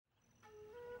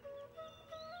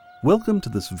Welcome to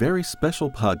this very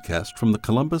special podcast from the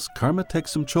Columbus Karma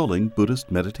Thegsum Choling Buddhist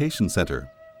Meditation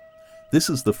Center. This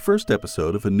is the first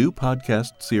episode of a new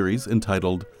podcast series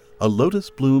entitled A Lotus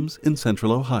Blooms in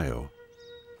Central Ohio.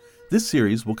 This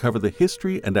series will cover the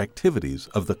history and activities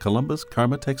of the Columbus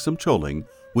Karma Thegsum Choling,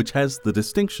 which has the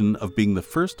distinction of being the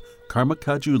first Karma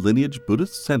Kagyu lineage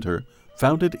Buddhist center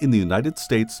founded in the United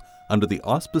States under the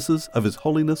auspices of His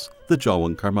Holiness the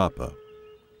Jawang Karmapa.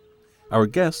 Our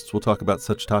guests will talk about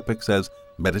such topics as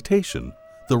meditation,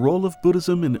 the role of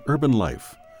Buddhism in urban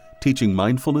life, teaching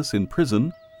mindfulness in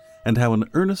prison, and how an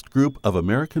earnest group of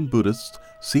American Buddhists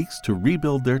seeks to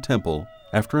rebuild their temple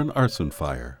after an arson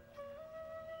fire.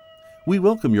 We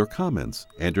welcome your comments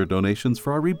and your donations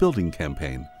for our rebuilding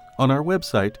campaign on our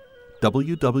website,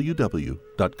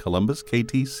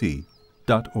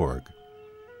 www.columbusktc.org.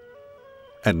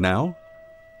 And now,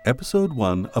 Episode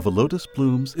 1 of A Lotus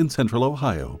Blooms in Central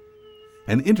Ohio,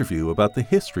 an interview about the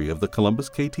history of the Columbus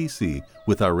KTC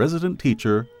with our resident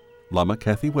teacher, Lama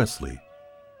Kathy Wesley.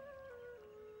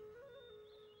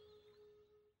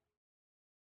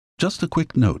 Just a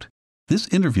quick note. This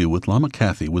interview with Lama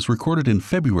Kathy was recorded in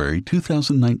February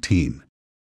 2019.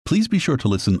 Please be sure to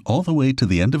listen all the way to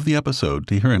the end of the episode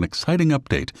to hear an exciting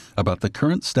update about the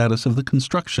current status of the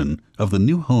construction of the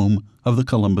new home of the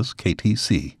Columbus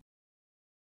KTC.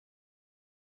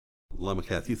 Lama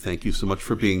Kathy, thank you so much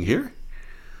for being here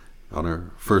on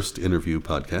our first interview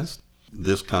podcast.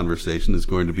 This conversation is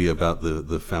going to be about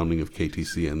the founding of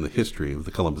KTC and the history of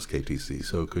the Columbus KTC.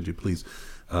 So could you please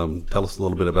tell us a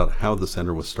little bit about how the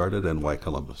center was started and why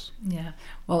Columbus? Yeah,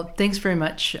 well, thanks very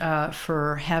much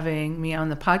for having me on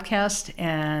the podcast.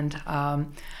 And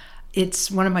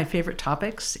it's one of my favorite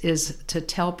topics is to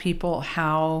tell people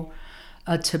how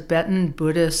a Tibetan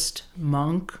Buddhist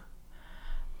monk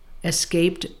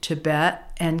escaped Tibet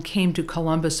and came to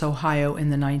Columbus, Ohio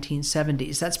in the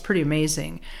 1970s. That's pretty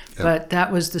amazing. Yeah. But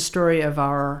that was the story of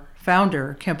our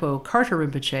founder, Khenpo Karthar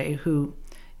Rinpoche, who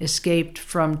escaped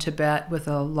from Tibet with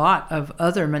a lot of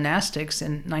other monastics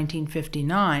in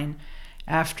 1959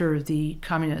 after the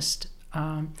communist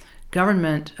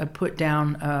government put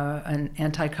down an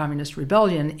anti-communist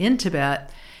rebellion in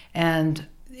Tibet, and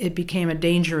it became a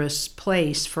dangerous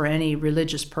place for any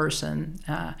religious person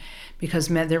because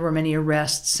there were many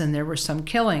arrests and there were some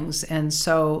killings. And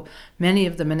so many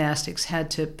of the monastics had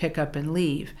to pick up and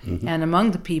leave. Mm-hmm. And among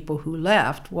the people who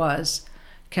left was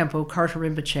Khenpo Karthar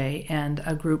Rinpoche and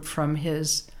a group from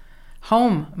his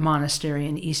home monastery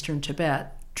in eastern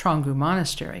Tibet, Tronggu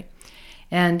Monastery.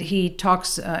 And he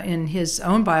talks in his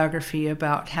own biography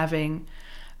about having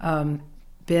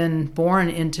been born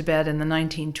in Tibet in the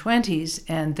 1920s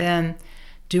and then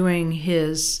doing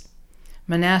his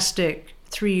monastic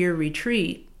 3-year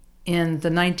retreat in the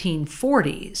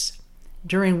 1940s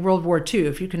during World War II.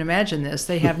 If you can imagine this,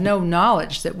 they have no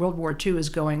knowledge that World War II is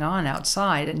going on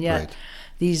outside, and yet right.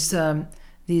 These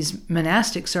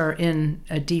monastics are in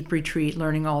a deep retreat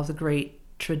learning all the great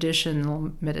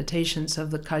traditional meditations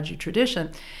of the Kagyu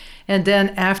tradition. And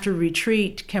then after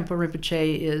retreat, Khenpo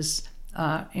Rinpoche is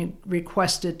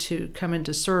requested to come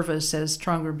into service as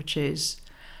Tronggu Rinpoche's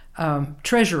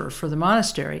treasurer for the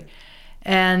monastery.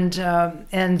 And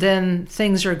then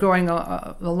things are going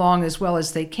along as well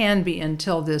as they can be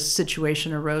until this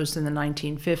situation arose in the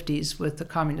 1950s with the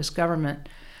communist government.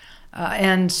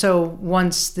 And so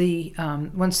once the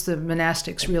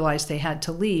monastics realized they had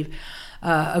to leave,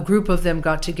 a group of them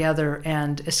got together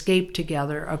and escaped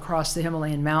together across the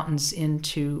Himalayan mountains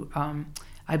into,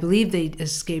 I believe they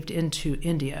escaped into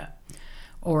India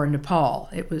or Nepal.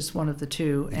 It was one of the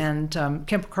two. And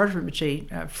Khenpo Karthar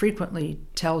Rinpoche frequently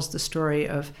tells the story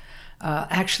of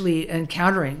actually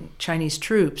encountering Chinese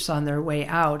troops on their way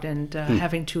out and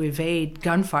having to evade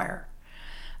gunfire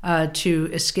to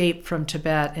escape from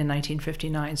Tibet in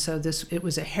 1959. So it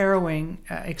was a harrowing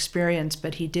experience,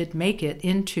 but he did make it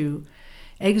into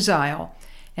exile.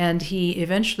 And he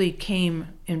eventually came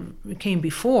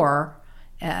before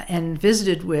and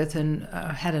visited with and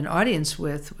had an audience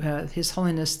with His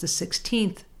Holiness the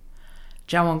 16th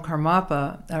Jawang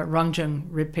Karmapa, Rangjung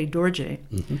Rinpoche Dorje,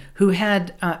 mm-hmm. who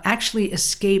had actually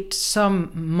escaped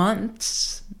some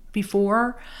months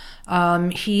before.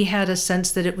 He had a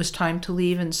sense that it was time to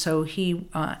leave, and so he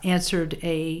answered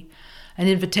an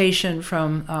invitation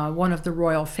from one of the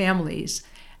royal families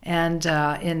and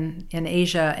in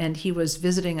Asia, and he was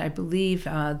visiting, I believe,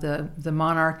 the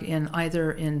monarch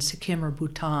either in Sikkim or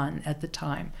Bhutan at the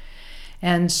time.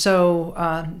 And so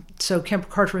Khenpo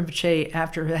Karthar Rinpoche,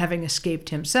 after having escaped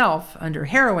himself under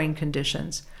harrowing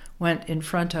conditions, went in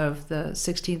front of the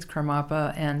 16th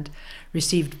Karmapa and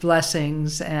received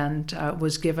blessings and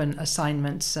was given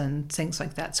assignments and things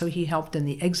like that. So he helped in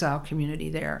the exile community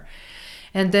there.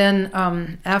 And then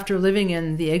after living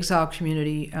in the exile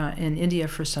community in India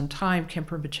for some time,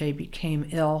 Khenpo Rinpoche became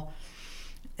ill.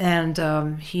 And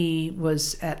he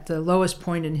was at the lowest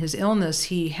point in his illness.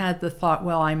 He had the thought,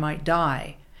 well, I might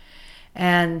die.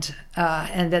 And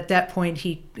at that point,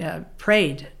 he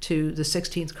prayed to the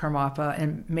 16th Karmapa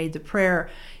and made the prayer,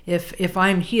 if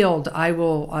I'm healed, I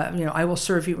will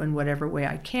serve you in whatever way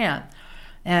I can.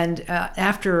 And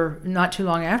not too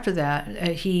long after that,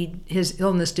 his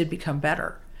illness did become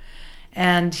better.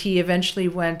 And he eventually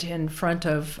went in front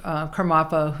of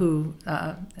Karmapa, who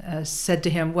said to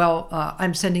him, well,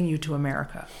 I'm sending you to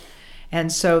America.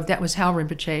 And so that was how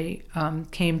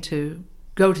Rinpoche came to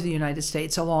go to the United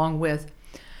States, along with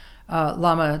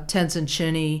Lama Tenzin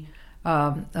Chini,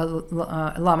 Lama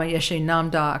Yeshe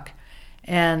Namdak,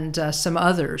 and some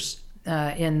others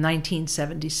in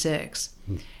 1976.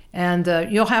 And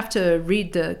you'll have to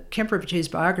read the Khenpo Rinpoche's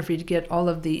biography to get all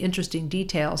of the interesting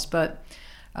details, but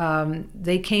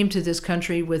they came to this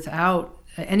country without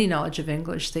any knowledge of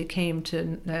English. They came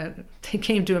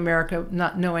to America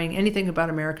not knowing anything about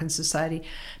American society,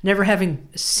 never having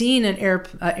seen an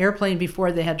airplane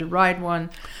before. They had to ride one,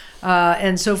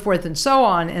 and so forth and so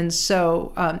on. And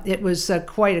so it was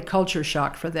quite a culture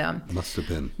shock for them. Must have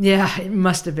been. Yeah, it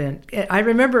must have been. I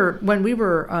remember when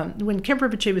when Khenpo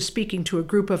Rinpoche was speaking to a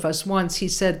group of us once, he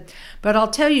said, but I'll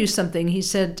tell you something. He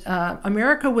said,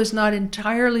 America was not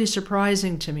entirely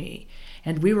surprising to me.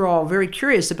 And we were all very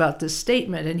curious about this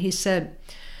statement. And he said,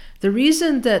 the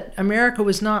reason that America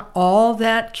was not all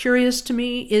that curious to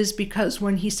me is because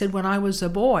when I was a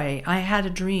boy, I had a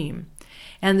dream.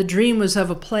 And the dream was of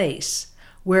a place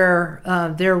where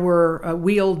there were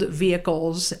wheeled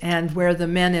vehicles and where the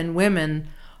men and women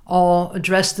all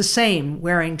dressed the same,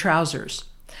 wearing trousers.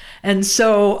 And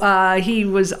so he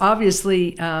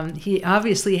obviously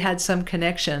had some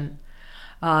connection,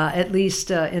 at least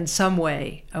in some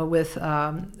way, with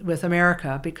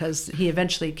America, because he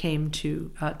eventually came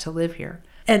to live here.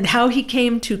 And how he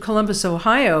came to Columbus,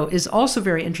 Ohio is also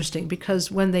very interesting,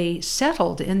 because when they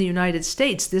settled in the United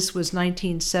States, this was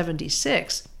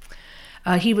 1976,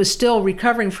 he was still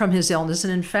recovering from his illness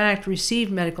and in fact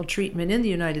received medical treatment in the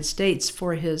United States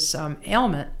for his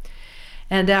ailment.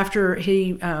 And after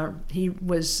he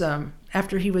was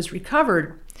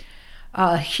recovered,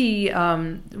 he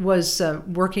was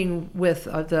working with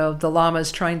the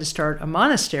lamas trying to start a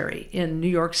monastery in New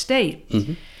York State.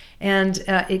 Mm-hmm. And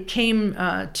it came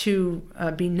to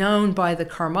be known by the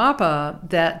Karmapa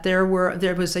that there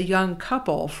was a young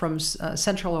couple from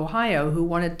Central Ohio who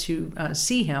wanted to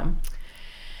see him.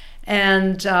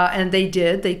 And they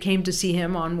did. They came to see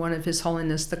him on one of His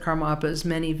Holiness the Karmapa's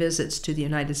many visits to the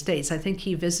United States. I think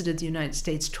he visited the United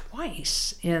States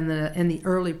twice in the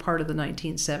early part of the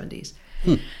 1970s.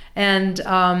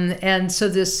 And so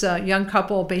this young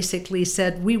couple basically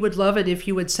said, we would love it if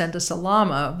you would send us a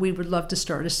lama. We would love to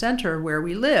start a center where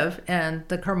we live. And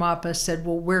the Karmapa said,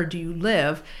 well, where do you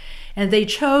live? And they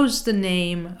chose the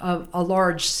name of a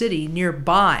large city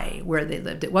nearby where they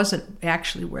lived. It wasn't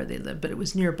actually where they lived, but it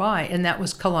was nearby, and that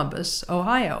was Columbus,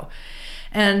 Ohio.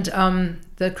 And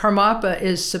the Karmapa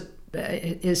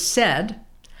is said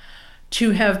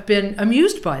to have been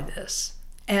amused by this.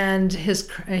 And His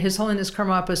Holiness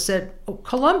Karmapa said, oh,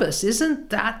 Columbus, isn't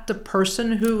that the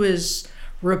person who is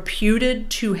reputed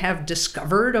to have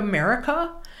discovered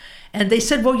America? And they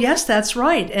said, well, yes, that's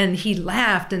right. And he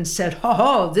laughed and said,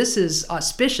 oh, this is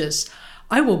auspicious.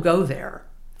 I will go there.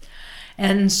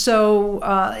 And so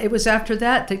it was after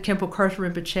that Khenpo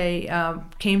Karthar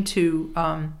Rinpoche came to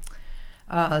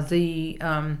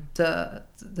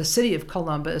the city of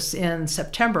Columbus in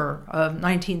September of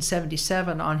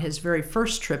 1977 on his very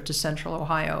first trip to Central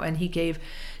Ohio. And he gave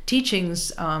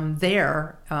teachings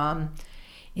there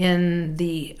in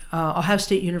the Ohio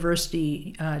State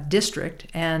University district,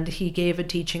 and he gave a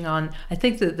teaching on, I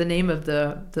think that the name of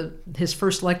his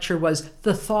first lecture was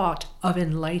The Thought of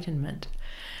Enlightenment.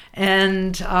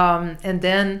 And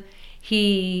then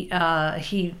he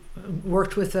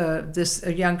worked with this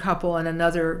young couple and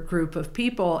another group of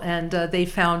people, and they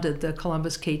founded the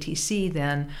Columbus KTC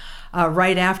then,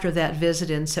 right after that visit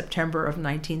in September of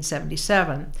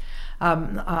 1977.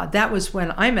 That was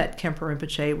when I met Khenpo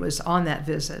Rinpoche, was on that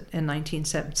visit in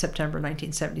September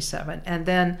 1977. And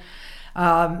then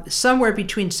somewhere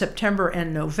between September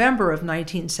and November of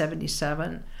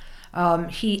 1977,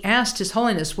 he asked His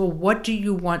Holiness, well, what do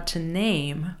you want to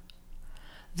name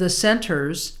the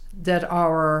centers that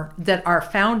are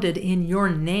founded in your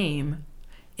name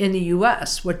in the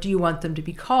U.S.? What do you want them to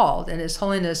be called? And His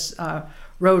Holiness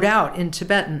wrote out in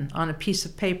Tibetan on a piece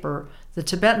of paper the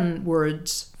Tibetan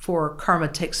words for Karma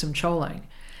Thegsum Choling.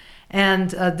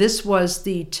 And this was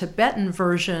the Tibetan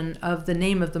version of the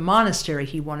name of the monastery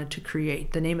he wanted to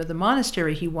create. The name of the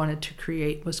monastery he wanted to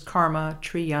create was Karma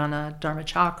Triyana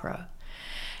Dharmachakra.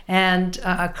 And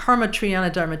Karma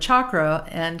Triyana Dharmachakra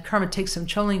and Karma Thegsum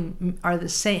Choling are the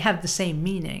same, have the same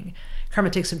meaning. Karma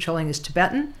Thegsum Choling is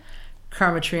Tibetan.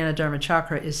 Karma Triyana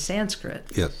Dharmachakra is Sanskrit.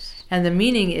 Yes. And the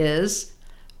meaning is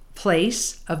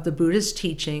place of the Buddha's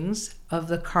teachings of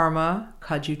the Karma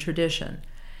Kagyu tradition.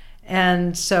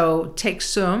 And so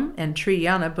Thegsum and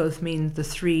Triyana both mean the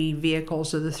three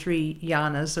vehicles or the three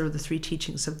yanas or the three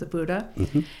teachings of the Buddha.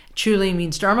 Mm-hmm. Choling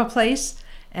means Dharma place,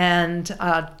 and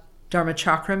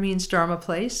Dharmachakra means Dharma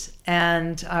place,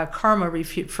 and Karma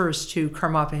refers to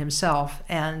Karmapa himself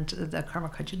and the Karma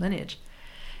Kagyu lineage.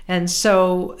 And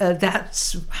so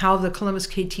that's how the Columbus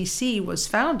KTC was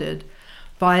founded,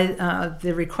 by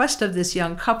the request of this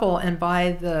young couple and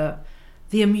by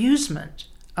the amusement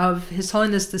of His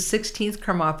Holiness the 16th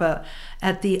Karmapa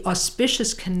at the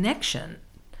auspicious connection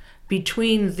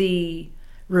between the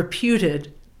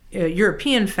reputed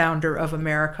European founder of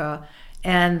America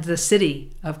and the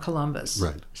city of Columbus.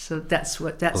 Right. So that's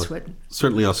what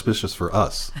certainly auspicious for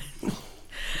us.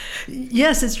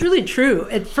 Yes, it's really true.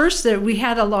 At first, we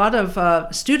had a lot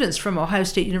of students from Ohio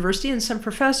State University and some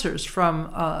professors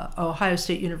from Ohio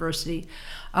State University.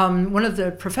 One of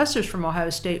the professors from Ohio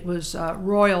State was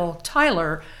Royal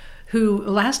Tyler, who,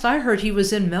 last I heard, he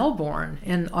was in Melbourne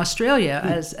in Australia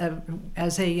as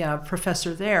a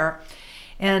professor there.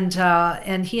 And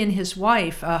he and his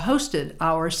wife hosted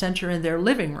our center in their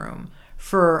living room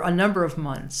for a number of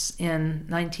months in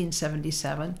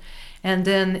 1977. And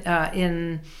then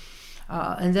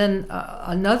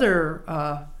another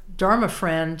Dharma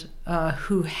friend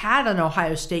who had an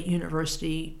Ohio State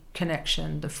University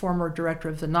connection, the former director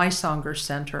of the Nysanger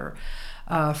Center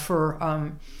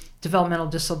for Developmental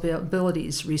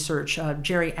Disabilities Research,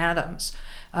 Jerry Adams.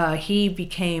 He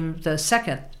became the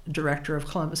second director of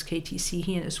Columbus KTC.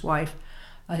 He and his wife,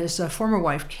 his former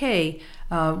wife Kay,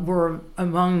 were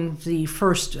among the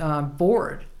first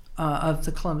board of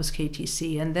the Columbus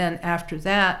KTC. And then after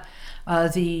that,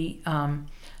 the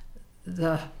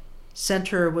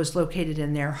center was located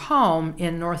in their home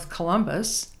in North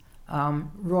Columbus.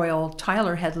 Royal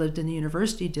Tyler had lived in the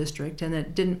University District, and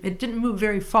it didn't move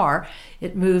very far.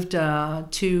 It moved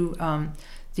to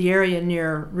the area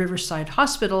near Riverside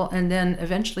Hospital, and then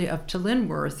eventually up to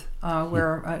Linworth,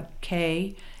 where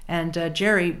Kay and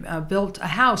Jerry built a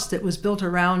house that was built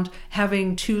around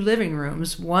having two living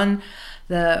rooms.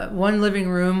 The one living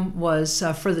room was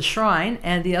for the shrine,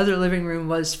 and the other living room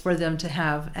was for them to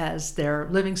have as their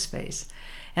living space.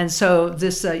 And so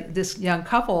this young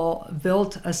couple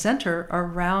built a center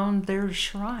around their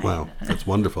shrine. Wow, that's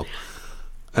wonderful.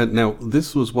 And now,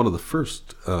 this was one of the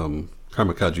first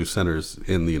Karma Kagyu centers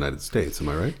in the United States, am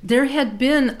I right? There had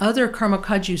been other Karma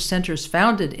Kagyu centers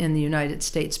founded in the United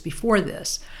States before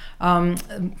this. The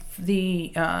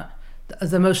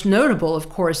most notable, of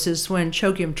course, is when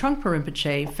Chogyam Trungpa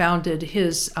Rinpoche founded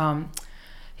his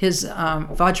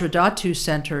Vajradhatu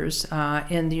centers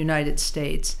in the United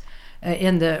States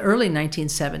in the early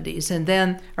 1970s. And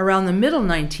then around the middle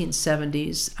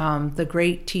 1970s, the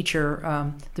great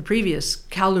teacher, the previous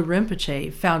Kalu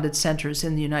Rinpoche, founded centers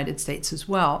in the United States as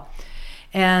well.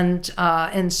 And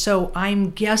so I'm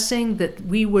guessing that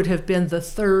we would have been the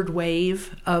third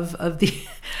wave of these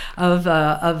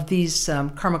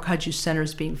Karma Kagyu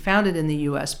centers being founded in the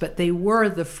U.S., but they were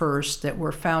the first that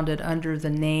were founded under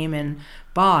the name and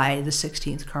by the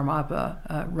 16th Karmapa,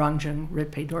 Rangjung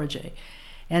Rinpoche Dorje.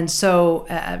 And so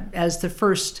as the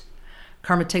first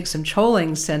Karma Thegsum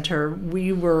Choling Center, we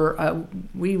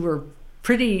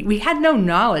had no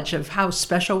knowledge of how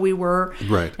special we were,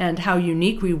 right, and how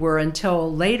unique we were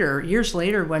until later, years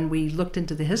later, when we looked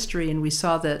into the history and we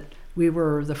saw that we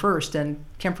were the first. And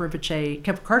Khenpo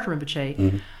Karthar Rinpoche,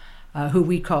 mm-hmm. Who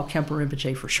we call Khenpo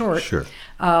Rinpoche for short, sure.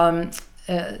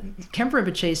 Khenpo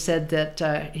Rinpoche said that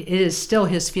it is still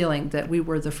his feeling that we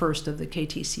were the first of the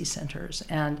KTC centers,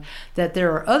 and that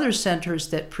there are other centers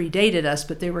that predated us,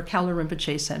 but they were Kalu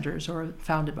Rinpoche centers or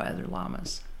founded by other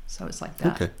lamas. So it's like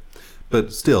that. Okay.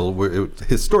 But still, we're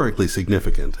historically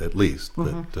significant, at least,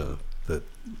 mm-hmm. that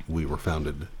we were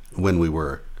founded when we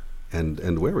were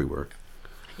and where we were.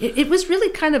 It was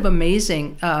really kind of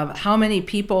amazing how many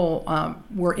people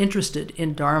were interested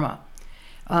in Dharma.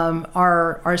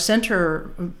 Our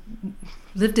center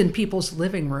lived in people's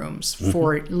living rooms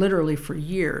literally for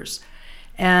years.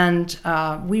 And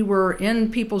we were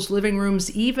in people's living rooms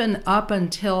even up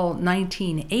until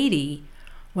 1980,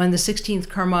 when the 16th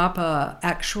Karmapa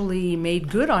actually made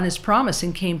good on his promise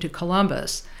and came to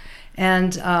Columbus.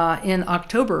 And in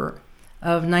October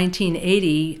of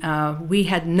 1980, we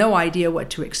had no idea what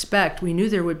to expect. We knew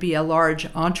there would be a large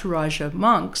entourage of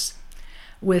monks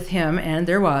with him, and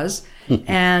there was.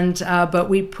 But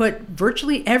we put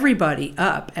virtually everybody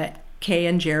up at Kay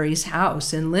and Jerry's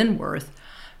house in Linworth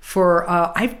for,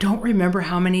 I don't remember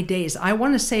how many days. I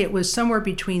want to say it was somewhere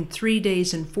between 3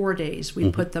 days and 4 days we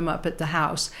put them up at the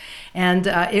house. And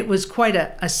it was quite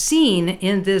a scene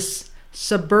in this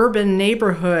suburban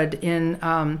neighborhood in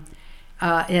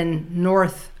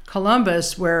North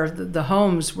Columbus, where the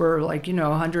homes were like,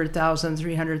 $100,000,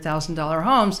 $300,000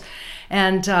 homes.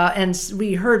 And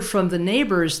we heard from the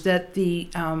neighbors that the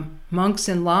monks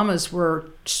and lamas were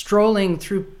strolling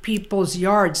through people's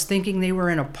yards thinking they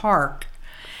were in a park.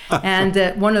 And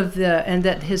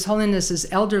that His Holiness's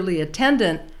elderly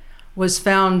attendant was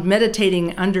found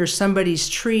meditating under somebody's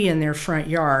tree in their front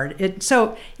yard.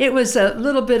 So it was a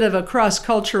little bit of a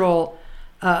cross-cultural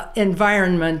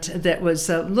environment that was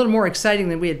a little more exciting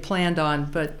than we had planned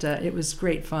on, but it was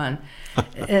great fun.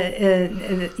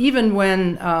 Even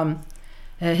when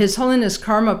His Holiness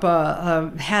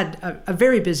Karmapa had a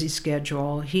very busy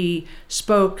schedule. He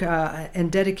spoke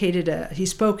he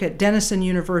spoke at Denison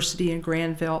University in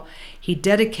Granville. He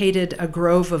dedicated a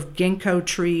grove of ginkgo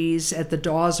trees at the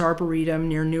Dawes Arboretum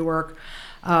near Newark.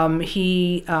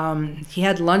 He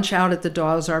had lunch out at the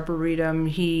Dawes Arboretum.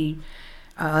 He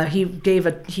gave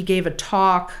a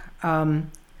talk.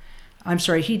 I'm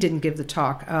sorry, he didn't give the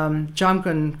talk.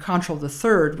 Jamgon Khantrul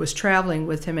III was traveling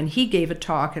with him, and he gave a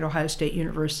talk at Ohio State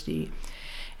University.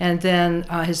 And then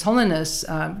His Holiness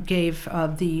gave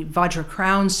the Vajra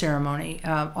Crown ceremony,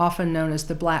 often known as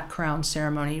the Black Crown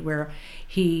ceremony, where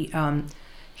he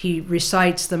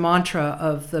recites the mantra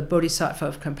of the Bodhisattva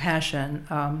of Compassion,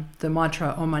 the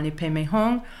mantra Om Mani Padme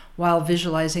Hung, while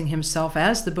visualizing himself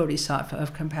as the Bodhisattva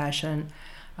of Compassion,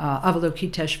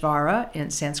 Avalokiteshvara in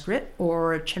Sanskrit,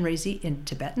 or Chenrezig in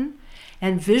Tibetan.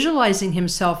 And visualizing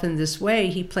himself in this way,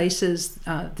 he places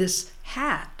this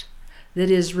hat that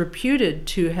is reputed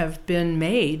to have been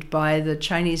made by the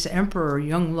Chinese Emperor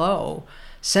Yongle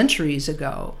centuries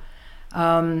ago,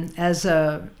 as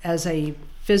a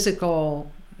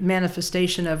physical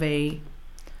manifestation of a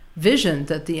vision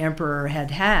that the emperor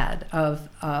had of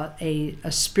a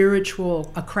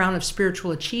crown of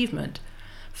spiritual achievement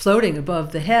floating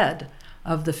above the head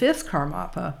of the fifth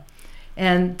Karmapa.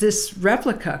 And this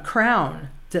replica crown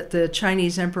that the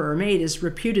Chinese emperor made is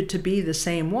reputed to be the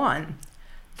same one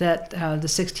that the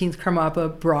 16th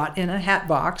Karmapa brought in a hat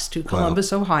box to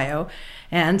Columbus, Ohio,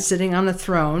 and sitting on a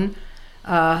throne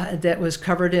that was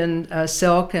covered in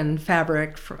silk and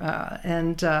fabric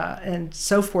and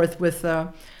so forth, with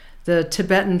the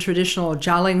Tibetan traditional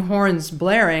Jialing horns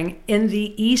blaring in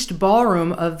the East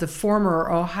Ballroom of the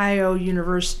former Ohio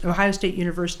State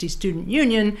University Student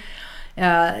Union.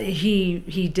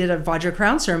 He did a Vajra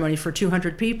Crown ceremony for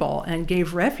 200 people and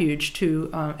gave refuge to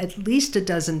at least a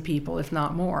dozen people, if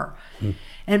not more.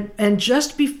 And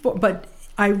just before, but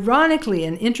ironically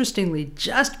and interestingly,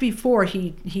 just before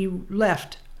he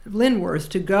left Linworth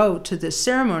to go to this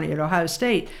ceremony at Ohio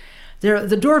State,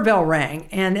 the doorbell rang,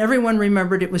 and everyone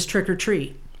remembered it was trick or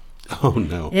treat. Oh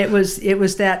no! It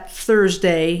was that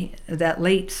Thursday, that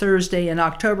late Thursday in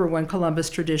October, when Columbus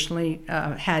traditionally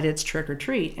had its trick or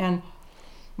treat, and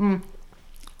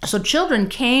so children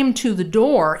came to the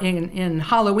door in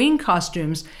Halloween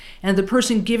costumes, and the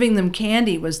person giving them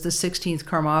candy was the 16th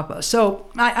Karmapa. So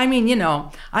I mean,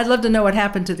 I'd love to know what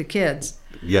happened to the kids.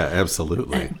 Yeah,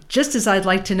 absolutely. Just as I'd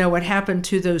like to know what happened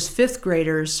to those fifth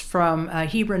graders from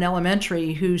Hebron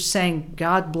Elementary who sang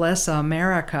 "God Bless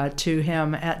America" to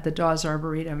him at the Dawes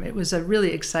Arboretum. It was a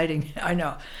really exciting, I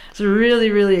know, it's a really,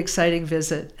 really exciting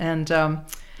visit. And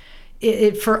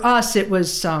for us, it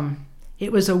was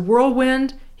a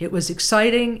whirlwind. It was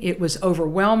exciting. It was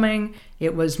overwhelming.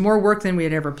 It was more work than we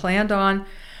had ever planned on.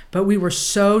 But we were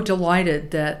so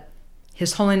delighted that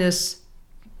His Holiness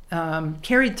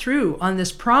carried through on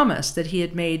this promise that he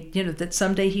had made, that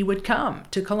someday he would come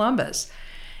to Columbus.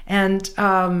 And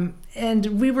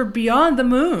we were beyond the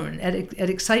moon at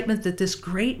excitement that this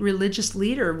great religious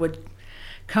leader would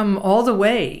come all the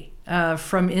way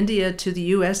from India to the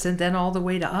U.S. and then all the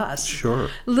way to us. Sure.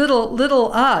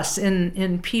 Little us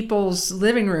in people's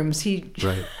living rooms.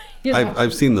 Right.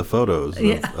 I've seen the photos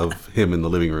of him in the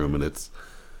living room, and it's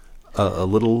a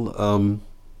little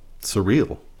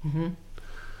surreal. Mm-hmm.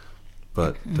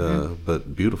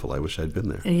 but beautiful. I wish I'd been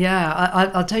there.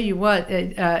 Yeah, I'll tell you what,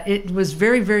 it was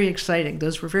very, very exciting.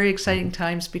 Those were very exciting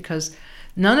times because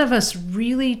none of us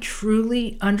really,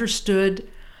 truly understood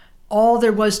all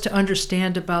there was to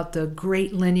understand about the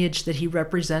great lineage that he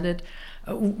represented.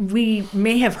 We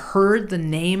may have heard the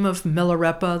name of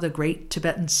Milarepa, the great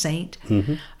Tibetan saint.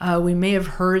 Mm-hmm. We may have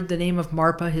heard the name of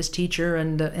Marpa, his teacher,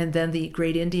 and then the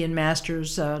great Indian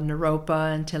masters,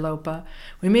 Naropa and Tilopa.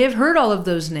 We may have heard all of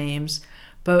those names,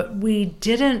 but we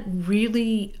didn't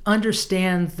really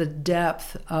understand the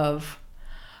depth of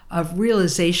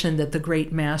realization that the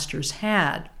great masters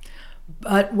had.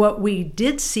 But what we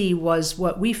did see was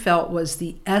what we felt was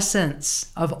the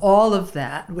essence of all of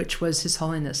that, which was His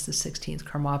Holiness the 16th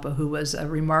Karmapa, who was a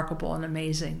remarkable and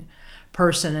amazing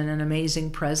person and an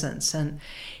amazing presence. And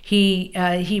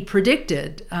he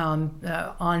predicted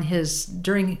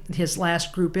during his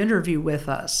last group interview with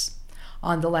us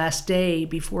on the last day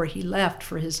before he left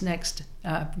for his next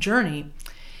journey,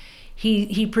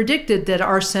 he predicted that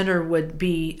our center would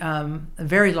be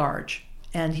very large,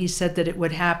 and he said that it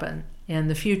would happen in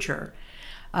the future.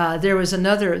 There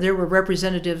were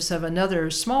representatives of another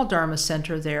small Dharma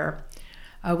center there,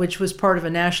 which was part of a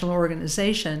national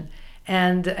organization,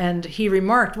 and he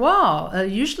remarked, "Wow,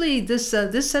 usually this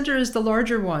center is the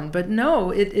larger one, but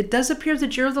no, it does appear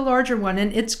that you're the larger one,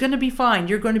 and it's going to be fine.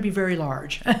 You're going to be very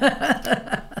large."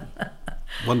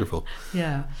 Wonderful.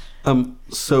 Yeah.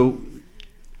 So,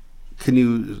 can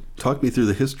you talk me through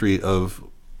the history of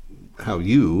how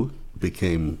you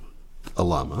became a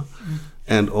Lama,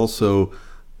 and also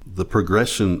the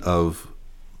progression of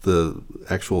the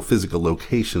actual physical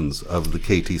locations of the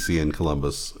KTC in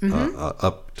Columbus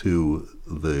up to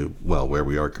where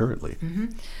we are currently? Mm-hmm.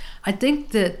 I think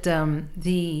that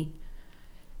the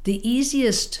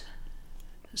easiest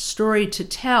story to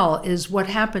tell is what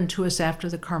happened to us after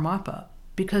the Karmapa,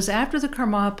 because after the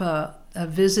Karmapa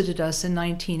visited us in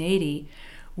 1980,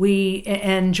 we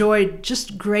enjoyed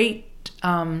just great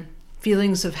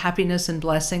feelings of happiness and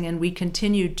blessing, and we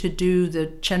continued to do the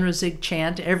Chenrezig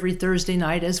chant every Thursday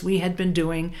night as we had been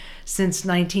doing since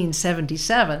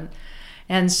 1977.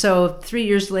 And so 3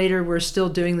 years later, we're still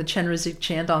doing the Chenrezig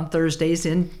chant on Thursdays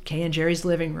in Kay and Jerry's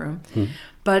living room. Mm-hmm.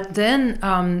 But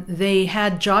then they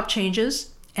had job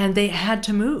changes and they had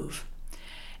to move.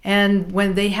 And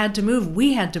when they had to move,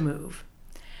 we had to move.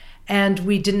 And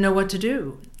we didn't know what to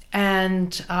do.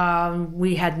 And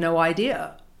we had no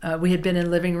idea. We had been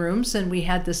in living rooms, and we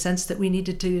had the sense that we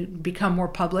needed to become more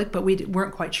public, but we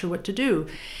weren't quite sure what to do.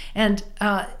 And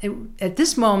at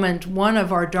this moment, one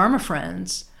of our Dharma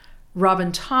friends,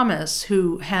 Robin Thomas,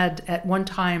 who had at one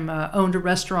time owned a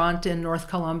restaurant in North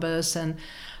Columbus and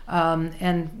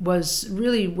was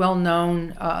really well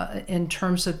known in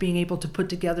terms of being able to put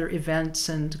together events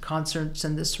and concerts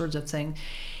and this sort of thing.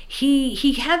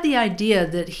 He had the idea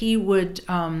that he would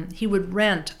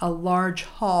rent a large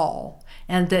hall,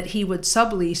 and that he would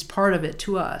sublease part of it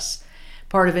to us.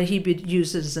 Part of it he would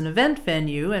use as an event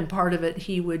venue, and part of it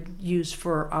he would use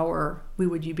we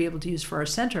would be able to use for our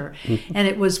center. Mm-hmm. And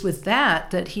it was with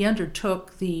that he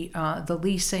undertook the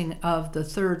leasing of the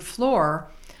third floor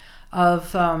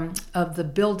of the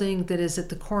building that is at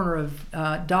the corner of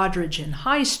Doddridge and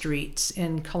High Streets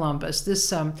in Columbus.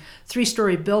 This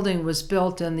 3-story building was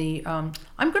built in the,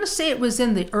 I'm going to say it was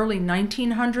in the early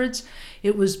 1900s.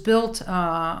 It was built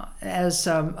as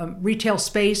a retail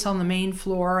space on the main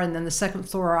floor, and then the second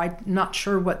floor, I'm not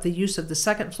sure what the use of the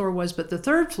second floor was, but the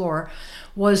third floor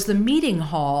was the meeting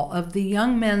hall of the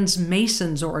Young Men's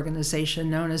Masons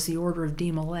organization known as the Order of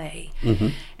Demolay. Mm-hmm.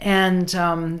 And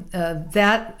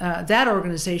that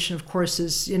organization, of course,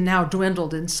 is now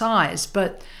dwindled in size,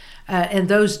 but in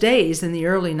those days, in the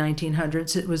early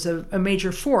 1900s, it was a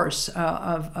major force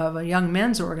of a young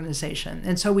men's organization.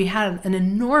 And so we had an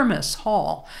enormous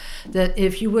hall that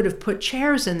if you would have put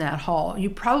chairs in that hall, you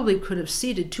probably could have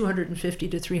seated 250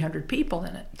 to 300 people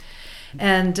in it.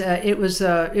 And it was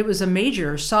a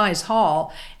major size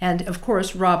hall. And of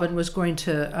course, Robin was going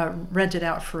to rent it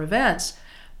out for events.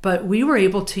 But we were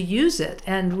able to use it,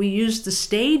 and we used the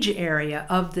stage area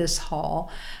of this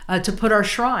hall to put our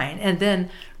shrine. And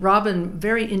then Robin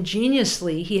very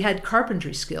ingeniously, he had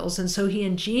carpentry skills, and so he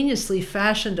ingeniously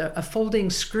fashioned a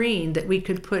folding screen that we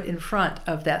could put in front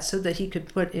of that so that he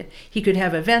could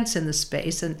have events in the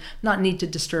space and not need to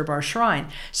disturb our shrine.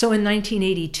 So in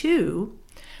 1982,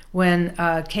 when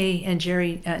Kay and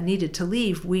Jerry needed to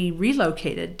leave, we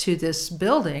relocated to this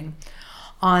building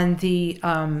on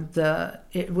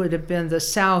it would have been the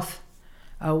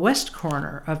southwest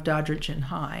corner of Doddridge and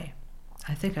High.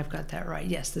 I think I've got that right.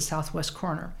 Yes, the southwest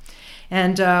corner.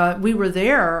 And we were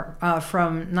there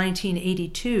from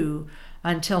 1982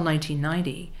 until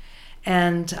 1990.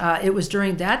 And it was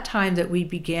during that time that we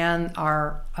began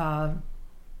our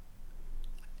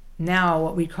now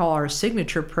what we call our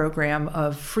signature program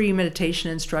of free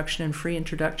meditation instruction and free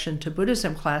introduction to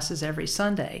Buddhism classes every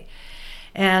Sunday.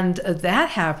 And that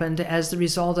happened as the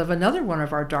result of another one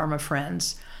of our Dharma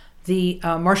friends, the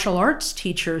martial arts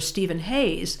teacher, Stephen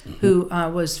Hayes, who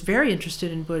was very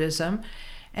interested in Buddhism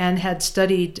and had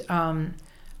studied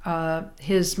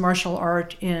his martial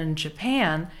art in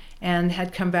Japan and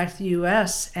had come back to the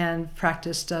U.S. and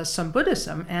practiced some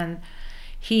Buddhism. And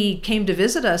he came to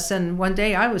visit us, and one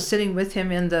day I was sitting with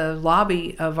him in the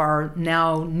lobby of our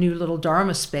now new little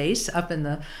Dharma space up in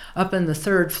the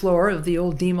third floor of the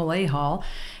old D. Malay Hall.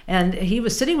 And he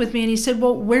was sitting with me and he said,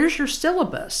 "Well, where's your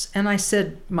syllabus?" And I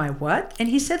said, "My what?" And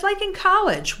he said, "Like in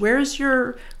college, where's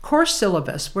your course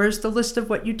syllabus? Where's the list of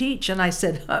what you teach?" And I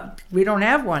said, "We don't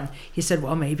have one." He said,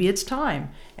 "Well, maybe it's time."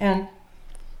 And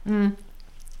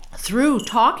through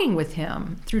talking with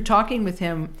him,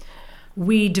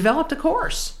 we developed a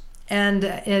course, and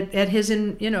at his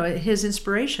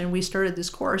inspiration, we started this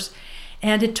course,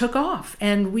 and it took off.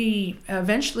 And we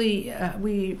eventually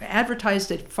we advertised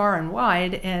it far and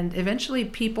wide, and eventually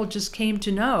people just came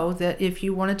to know that if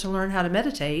you wanted to learn how to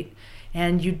meditate,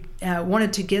 and you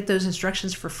wanted to get those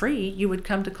instructions for free, you would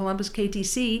come to Columbus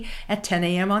KTC at 10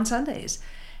 a.m. on Sundays,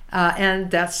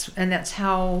 and that's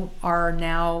how our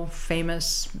now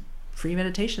famous free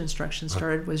meditation instruction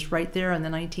started. Was right there in the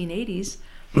 1980s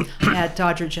at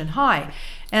Doddridge High,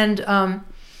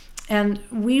 and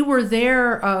we were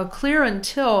there clear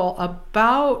until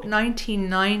about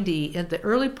 1990. At the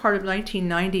early part of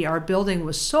 1990, our building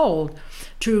was sold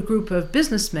to a group of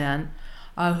businessmen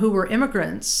who were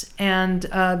immigrants, and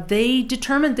they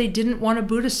determined they didn't want a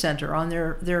Buddhist center on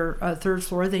their third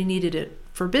floor. They needed it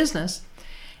for business.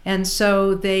 And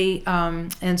so they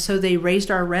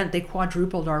raised our rent. They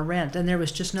quadrupled our rent, and there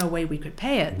was just no way we could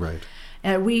pay it. Right.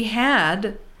 And we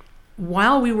had,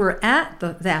 while we were at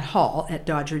that hall at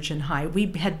Doddridge High,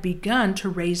 we had begun to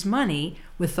raise money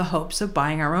with the hopes of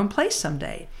buying our own place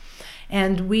someday.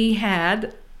 And we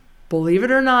had, believe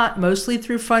it or not, mostly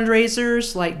through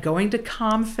fundraisers like going to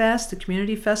ComFest, the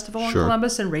community festival in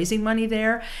Columbus, and raising money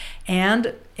there.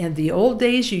 And in the old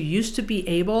days, you used to be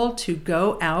able to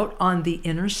go out on the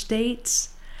interstates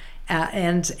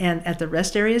and at the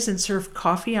rest areas and serve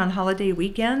coffee on holiday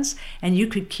weekends, and you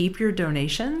could keep your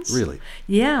donations. Really?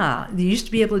 Yeah, you used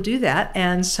to be able to do that.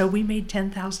 And so we made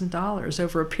 $10,000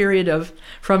 over a period of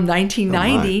from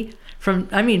 1990. From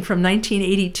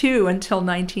 1982 until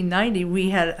 1990, we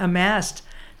had amassed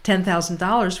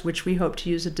 $10,000, which we hoped to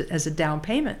use as a down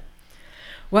payment.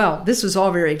 Well, this was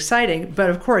all very exciting,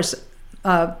 but of course,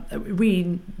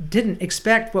 we didn't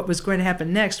expect what was going to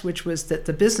happen next, which was that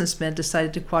the businessmen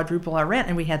decided to quadruple our rent,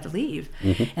 and we had to leave.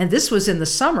 Mm-hmm. And this was in the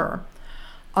summer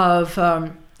of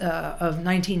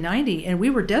 1990, and we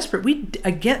were desperate.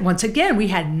 Once again, we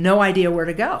had no idea where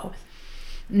to go.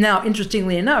 Now,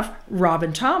 interestingly enough,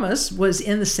 Robin Thomas was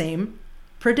in the same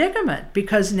predicament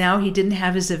because now he didn't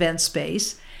have his event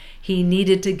space. He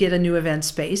needed to get a new event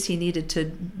space. He needed to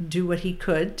do what he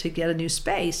could to get a new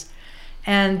space.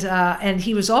 And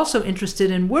he was also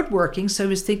interested in woodworking, so he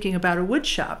was thinking about a wood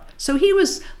shop. So he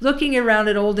was looking around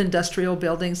at old industrial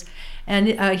buildings, and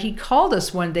he called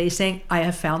us one day saying, "I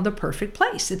have found the perfect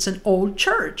place. It's an old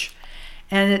church,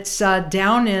 and it's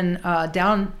down in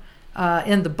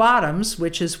the Bottoms,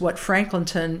 which is what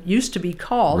Franklinton used to be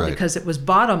called, because it was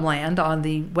bottom land on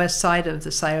the west side of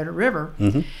the Scioto River."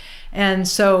 Mm-hmm. And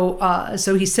so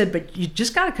he said, "But you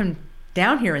just got to come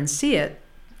down here and see it.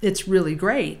 It's really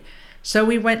great." So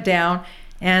we went down,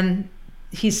 and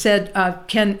he said,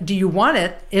 do you want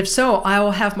it? If so, I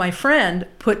will have my friend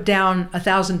put down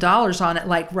 $1,000 on it,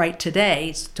 like right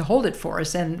today, to hold it for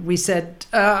us. And we said,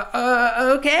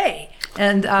 okay.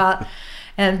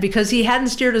 And because he hadn't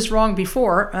steered us wrong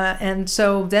before, and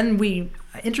so then we,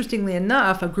 interestingly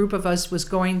enough, a group of us was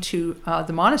going to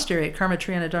the monastery at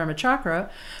Karmatriana Dharmachakra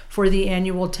for the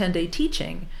annual 10-day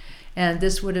teaching. And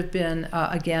this would have been,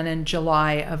 again, in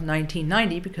July of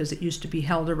 1990, because it used to be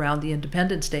held around the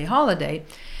Independence Day holiday.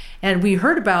 And we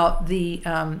heard about the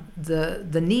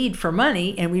need for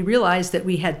money, and we realized that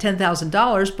we had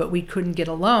 $10,000, but we couldn't get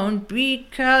a loan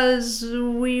because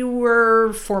we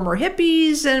were former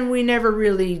hippies, and we never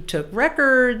really took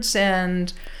records,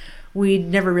 and we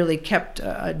never really kept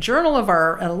a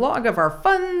log of our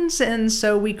funds, and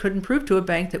so we couldn't prove to a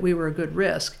bank that we were a good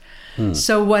risk.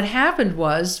 So what happened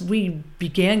was we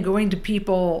began going to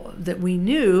people that we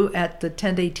knew at the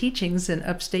 10-day teachings in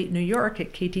upstate New York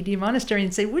at KTD Monastery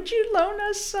and say, would you loan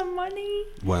us some money?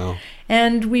 Wow.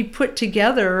 And we put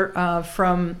together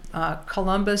from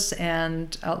Columbus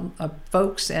and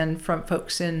folks and from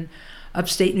folks in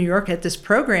upstate New York at this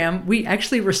program. We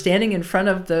actually were standing in front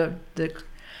of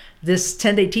this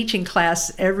 10-day teaching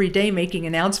class every day making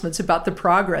announcements about the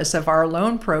progress of our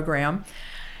loan program.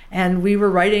 And we were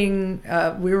writing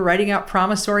out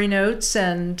promissory notes,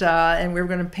 and we were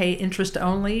going to pay interest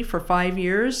only for 5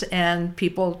 years. And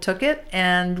people took it,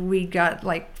 and we got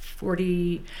like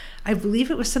I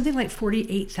believe it was something like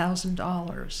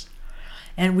 $48,000.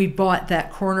 And we bought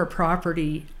that corner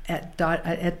property not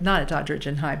at Doddridge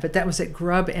and High, but that was at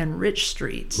Grubb and Rich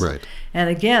Streets. Right. And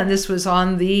again, this was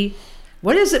on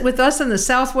what is it with us in the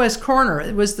southwest corner?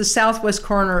 It was the southwest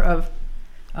corner of,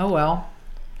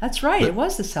 that's right. It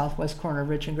was the southwest corner of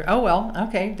Rich and Grubb.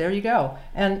 Okay, there you go.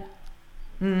 And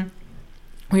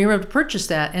we were able to purchase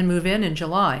that and move in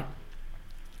July.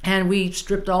 And we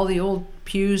stripped all the old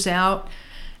pews out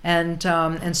and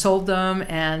sold them.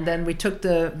 And then we took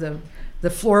the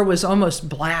floor was almost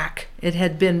black. It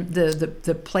had been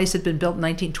the place had been built in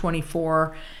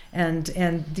 1924, and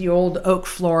the old oak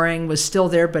flooring was still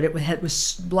there, but it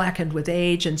was blackened with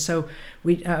age. And so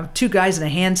we two guys and a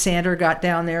hand sander got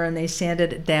down there and they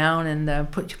sanded it down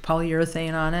and put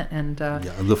polyurethane on it. And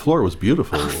the floor was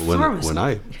beautiful when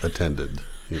I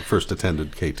first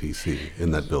attended KTC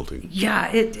in that building.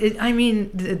 Yeah,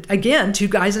 again, two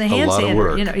guys and a hand sander.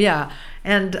 A lot of work.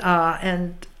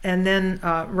 And then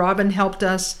Robin helped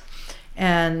us,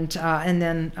 and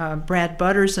then Brad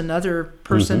Butters, another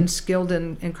person skilled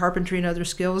in carpentry and other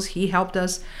skills, he helped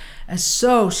us. And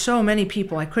so many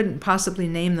people, I couldn't possibly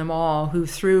name them all, who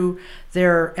threw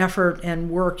their effort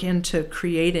and work into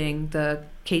creating the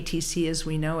KTC as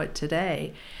we know it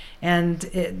today. And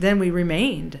then we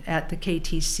remained at the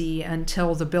KTC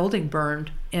until the building burned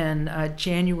in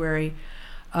January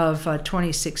of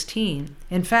 2016.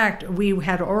 In fact, we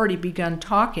had already begun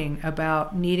talking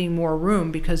about needing more room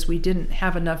because we didn't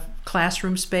have enough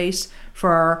classroom space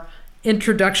for our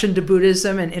introduction to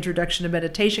Buddhism and introduction to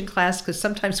meditation class, because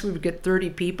sometimes we would get 30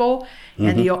 people,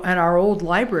 and our old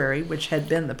library, which had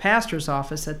been the pastor's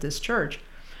office at this church,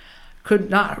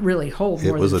 could not really hold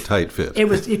more. It was a tight fit.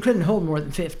 It couldn't hold more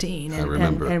than 15. I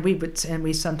remember. And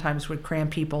we sometimes would cram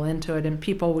people into it, and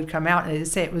people would come out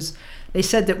and they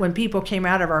said that when people came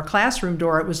out of our classroom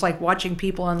door, it was like watching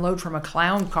people unload from a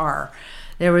clown car.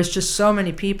 There was just so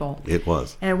many people. It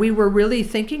was. And we were really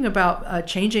thinking about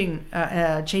changing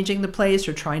the place,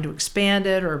 or trying to expand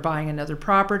it, or buying another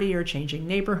property, or changing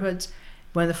neighborhoods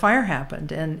when the fire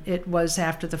happened. And it was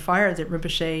after the fire that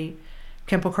Rinpoche,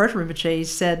 Khenpo Karthar Rinpoche,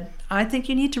 said, I think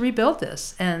you need to rebuild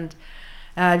this. And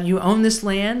you own this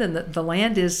land, and the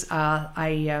land is,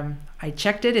 I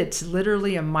checked it, it's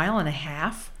literally 1.5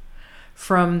 miles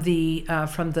from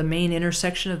the main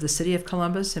intersection of the city of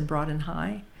Columbus and Broad and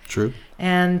High. True.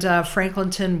 And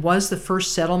Franklinton was the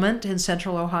first settlement in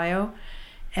central Ohio.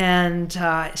 And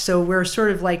so we're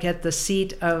sort of like at the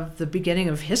seat of the beginning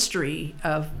of history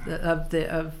of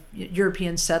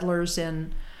European settlers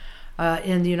in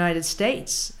the United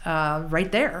States,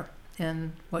 right there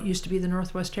in what used to be the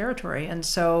Northwest Territory. And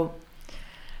so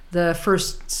the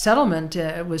first settlement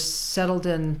was settled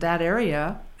in that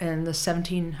area in the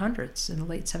 1700s, in the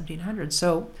late 1700s.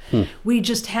 So we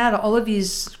just had all of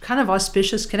these kind of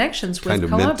auspicious connections with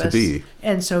Columbus. Meant to be.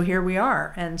 And so here we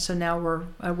are. And so now we're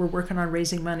working on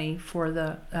raising money for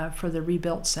the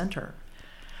rebuilt center.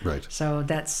 Right. So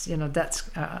that's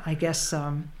I guess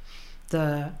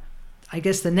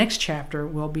the next chapter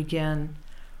will begin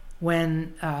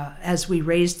when as we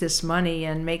raise this money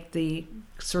and make the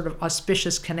sort of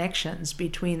auspicious connections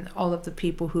between all of the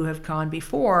people who have gone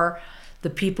before, the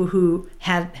people who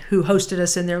hosted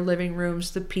us in their living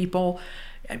rooms, the people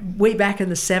way back in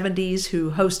the 70s who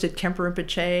hosted Khenpo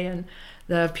Rinpoche, and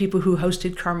the people who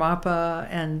hosted Karmapa,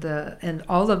 and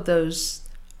all of those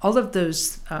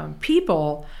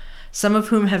people, some of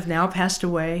whom have now passed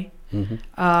away.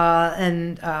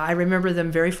 I remember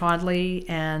them very fondly,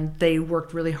 and they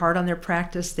worked really hard on their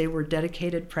practice. They were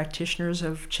dedicated practitioners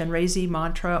of Chenrezig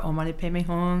mantra, Om Mani Padme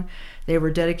Hung. They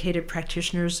were dedicated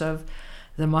practitioners of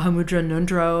the Mahamudra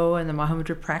Nundro and the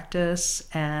Mahamudra practice,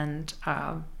 and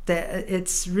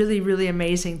it's really, really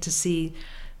amazing to see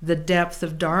the depth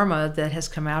of Dharma that has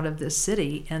come out of this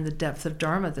city and the depth of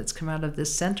Dharma that's come out of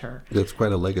this center. It's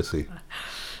quite a legacy.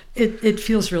 It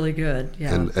feels really good,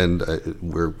 yeah. And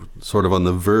we're sort of on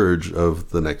the verge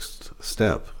of the next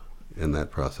step in that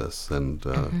process, and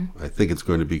I think it's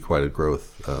going to be quite a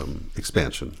growth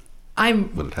expansion.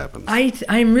 when it happens?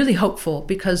 I'm really hopeful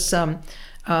because the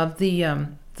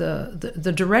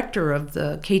director of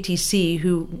the KTC,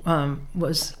 who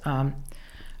was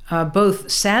both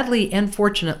sadly and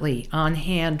fortunately on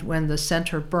hand when the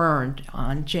center burned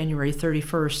on January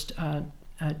 31st,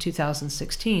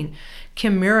 2016,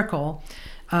 Kim Miracle,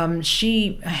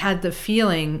 she had the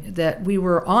feeling that we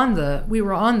were on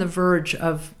the verge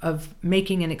of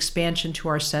making an expansion to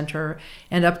our center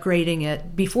and upgrading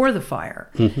it before the fire.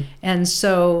 Mm-hmm. And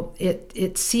so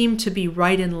it seemed to be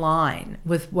right in line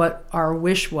with what our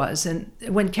wish was. And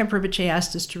when Kemper Rinpoche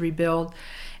asked us to rebuild,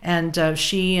 and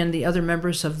she and the other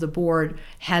members of the board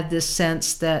had this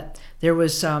sense that there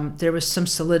was some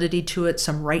solidity to it,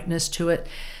 some rightness to it,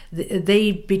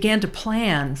 they began to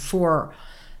plan for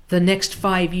the next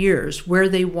 5 years, where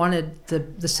they wanted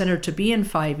the center to be in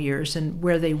 5 years, and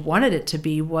where they wanted it to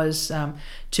be was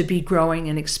to be growing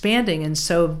and expanding. And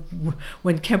so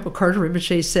when Khenpo Karthar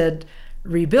Rinpoche said,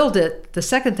 rebuild it, the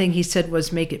second thing he said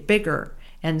was make it bigger.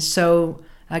 And so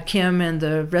Kim and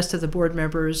the rest of the board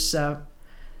members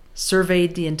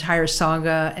surveyed the entire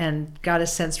Sangha and got a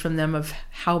sense from them of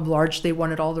how large they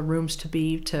wanted all the rooms to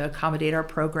be to accommodate our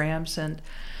programs. And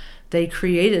they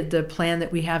created the plan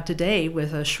that we have today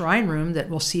with a shrine room that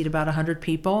will seat about 100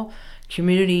 people,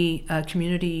 community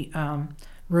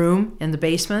room in the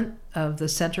basement of the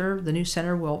center. The new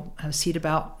center will seat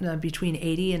about between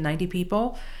 80 and 90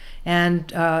 people,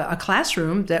 and a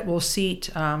classroom that will seat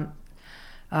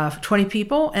 20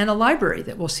 people, and a library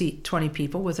that will seat 20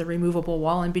 people with a removable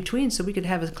wall in between, so we could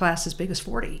have a class as big as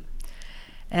 40.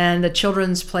 And a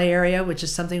children's play area, which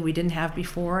is something we didn't have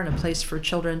before, and a place for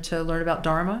children to learn about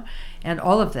Dharma, and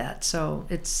all of that. So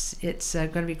it's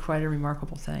going to be quite a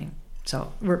remarkable thing.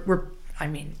 So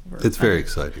it's very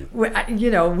exciting.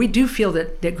 We do feel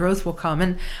that growth will come,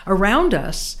 and around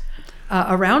us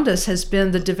has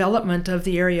been the development of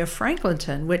the area of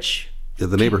Franklinton, which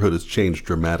the neighborhood has changed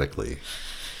dramatically,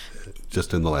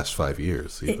 just in the last 5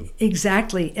 years. Even.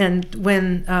 Exactly, and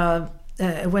when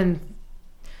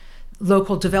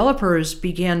local developers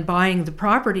began buying the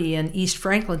property in East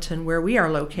Franklinton, where we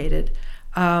are located,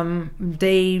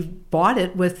 they bought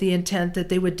it with the intent that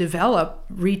they would develop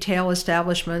retail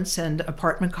establishments and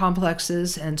apartment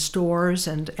complexes and stores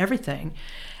and everything.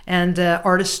 And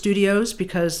artist studios,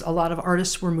 because a lot of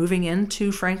artists were moving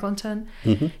into Franklinton,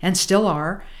 mm-hmm. and still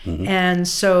are. Mm-hmm. And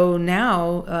so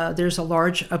now there's a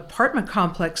large apartment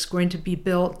complex going to be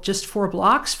built just 4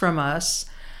 blocks from us,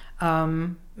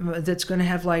 that's going to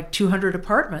have like 200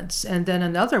 apartments, and then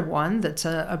another one that's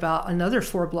about another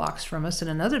 4 blocks from us in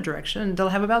another direction. They'll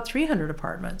have about 300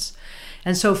 apartments.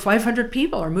 And so 500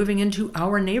 people are moving into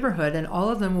our neighborhood, and all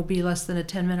of them will be less than a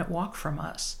 10-minute walk from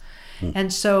us.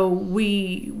 And so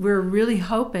we're really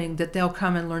hoping that they'll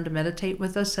come and learn to meditate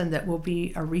with us, and that we'll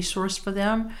be a resource for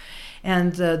them.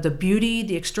 And the beauty,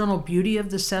 the external beauty of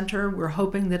the center, we're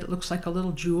hoping that it looks like a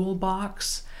little jewel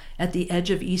box at the edge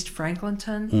of East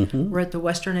Franklinton. Mm-hmm. We're at the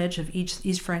western edge of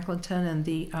East Franklinton, and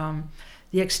the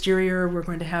exterior, we're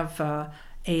going to have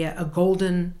a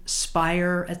golden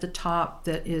spire at the top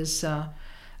that is a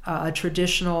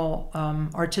traditional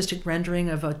artistic rendering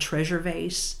of a treasure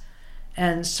vase.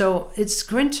 And so it's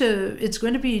going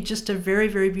to be just a very,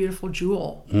 very beautiful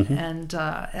jewel. Mm-hmm. And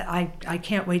I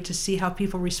can't wait to see how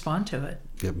people respond to it.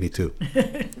 Yeah, me too.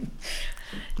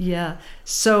 Yeah.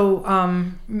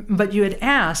 So, but you had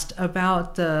asked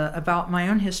about my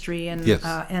own history, and yes.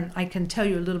 And I can tell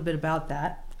you a little bit about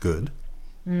that. Good.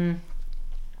 My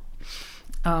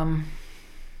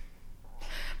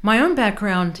own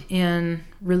background in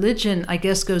religion, I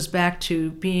guess, goes back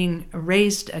to being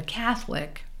raised a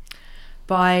Catholic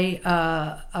by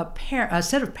a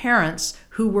set of parents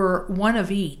who were one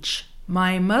of each.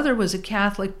 My mother was a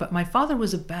Catholic, but my father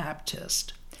was a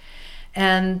Baptist.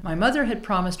 And my mother had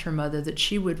promised her mother that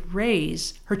she would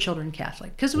raise her children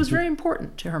Catholic, because it was very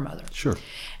important to her mother. Sure.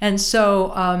 And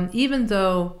so even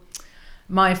though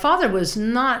my father was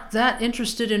not that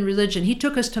interested in religion, he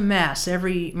took us to Mass,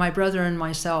 my brother and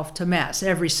myself, to Mass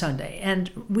every Sunday. And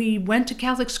we went to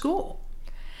Catholic school.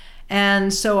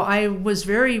 And so I was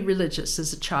very religious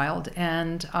as a child,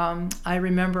 and I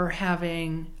remember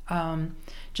having I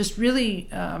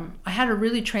had a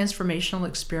really transformational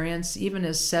experience, even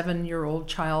as a 7-year-old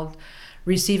child,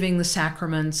 receiving the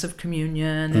sacraments of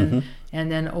communion, mm-hmm.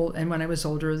 and when I was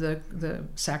older, the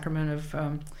sacrament of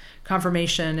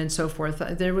confirmation and so forth.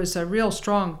 There was a real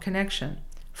strong connection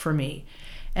for me,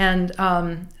 and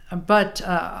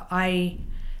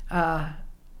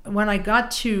when I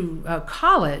got to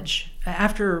college,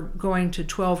 after going to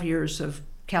 12 years of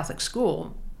Catholic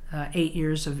school, 8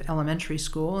 years of elementary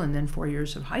school and then 4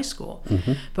 years of high school.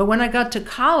 But when I got to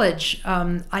college,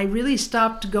 I really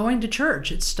stopped going to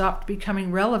church. It stopped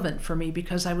becoming relevant for me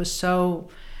because I was so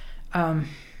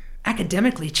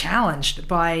academically challenged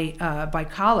by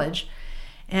college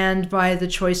and by the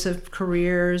choice of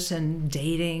careers and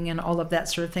dating and all of that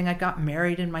sort of thing. I got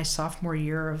married in my sophomore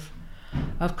year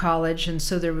of college, and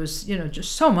so there was,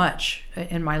 just so much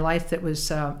in my life that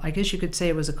was, I guess you could say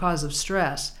it was a cause of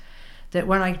stress, that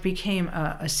when I became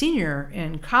a senior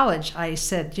in college, I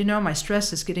said, my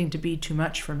stress is getting to be too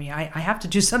much for me. I have to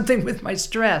do something with my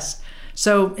stress.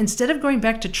 So instead of going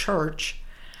back to church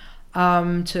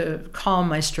to calm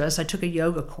my stress, I took a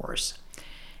yoga course.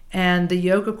 And the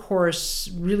yoga course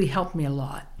really helped me a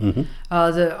lot.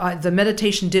 The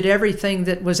meditation did everything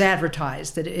that was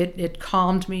advertised, that it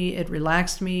calmed me, it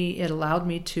relaxed me, it allowed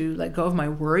me to let go of my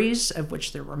worries, of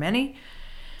which there were many.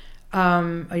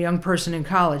 A young person in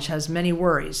college has many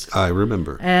worries. I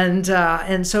remember. And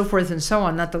so forth and so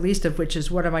on, not the least of which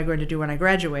is, what am I going to do when I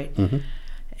graduate?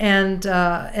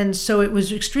 And so it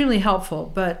was extremely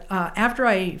helpful. But after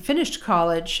I finished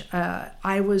college,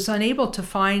 I was unable to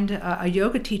find a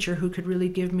yoga teacher who could really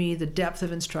give me the depth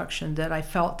of instruction that I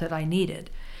felt that I needed.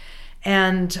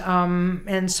 And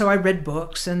so I read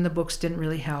books, and the books didn't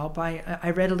really help.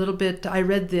 I read a little bit. I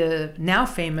read the now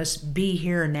famous "Be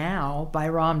Here Now" by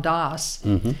Ram Dass.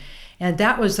 And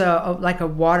that was like a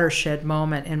watershed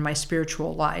moment in my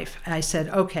spiritual life. And I said,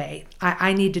 okay,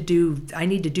 I need to do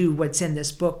what's in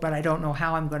this book, but I don't know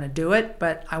how I'm going to do it,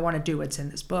 but I want to do what's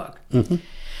in this book.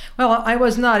 Well, I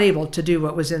was not able to do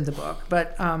what was in the book,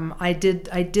 but I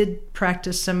did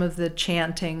practice some of the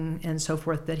chanting and so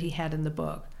forth that he had in the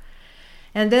book.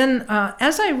 And then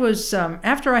as I was,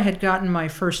 after I had gotten my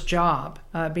first job,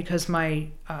 because my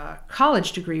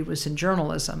college degree was in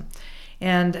journalism,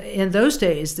 and in those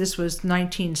days, this was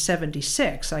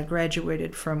 1976. I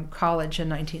graduated from college in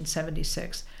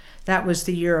 1976. That was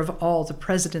the year of All the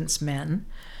President's Men,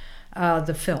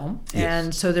 the film. Yes.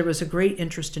 And so there was a great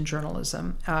interest in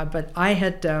journalism. But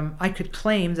I could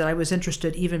claim that I was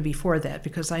interested even before that,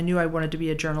 because I knew I wanted to be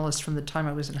a journalist from the time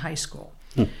I was in high school.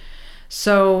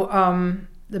 So,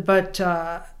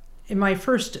 in my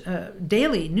first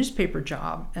daily newspaper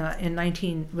job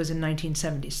was in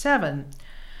 1977.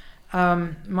 I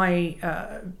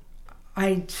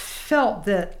felt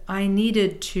that I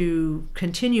needed to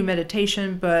continue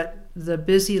meditation, but the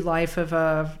busy life of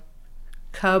a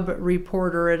cub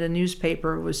reporter at a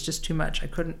newspaper was just too much. I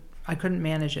couldn't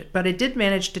manage it. But I did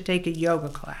manage to take a yoga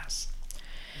class.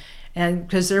 And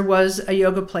because there was a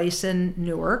yoga place in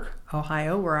Newark,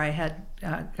 Ohio, where I had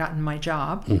gotten my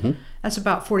job. That's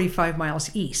about 45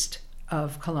 miles east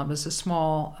of Columbus, a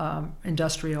small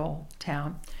industrial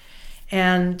town.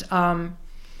 And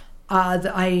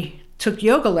I took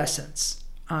yoga lessons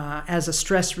as a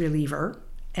stress reliever,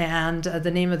 and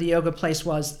the name of the yoga place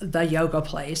was The Yoga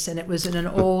Place, and it was in an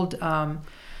old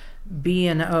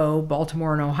B&O,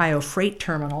 Baltimore and Ohio freight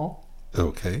terminal.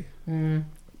 Okay.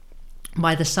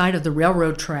 By the side of the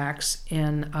railroad tracks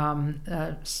in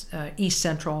east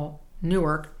central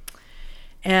Newark.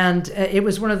 And it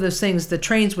was one of those things, the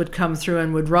trains would come through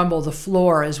and would rumble the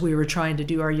floor as we were trying to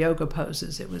do our yoga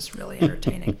poses. It was really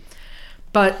entertaining.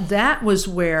 But that was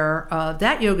where,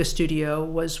 that yoga studio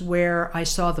was where I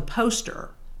saw the poster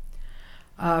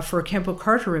for Khenpo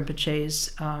Karthar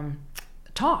Rinpoche's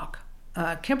talk.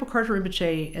 Khenpo Karthar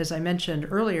Rinpoche, as I mentioned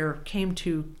earlier, came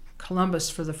to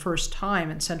Columbus for the first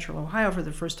time, in central Ohio for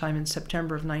the first time in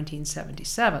September of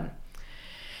 1977.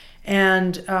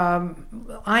 And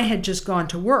I had just gone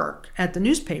to work at the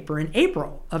newspaper in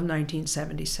April of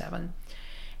 1977,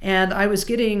 and I was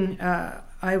getting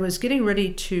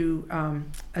ready to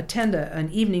attend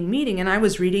an evening meeting, and I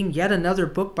was reading yet another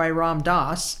book by Ram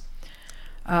Dass.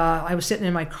 I was sitting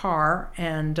in my car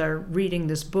and reading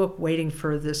this book, waiting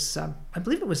for this. I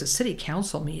believe it was a city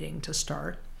council meeting to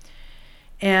start,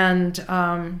 and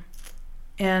the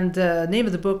name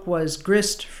of the book was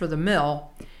Grist for the Mill.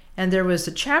 And there was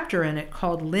a chapter in it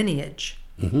called Lineage.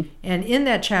 And in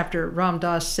that chapter, Ram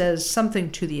Dass says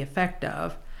something to the effect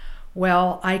of,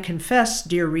 well, I confess,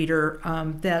 dear reader,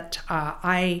 that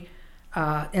I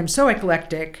am so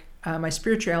eclectic, my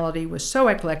spirituality was so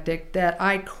eclectic that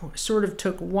I sort of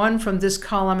took one from this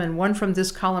column and one from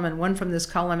this column and one from this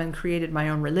column and created my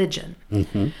own religion.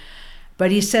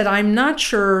 But he said, I'm not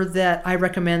sure that I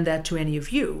recommend that to any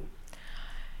of you.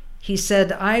 He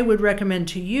said, I would recommend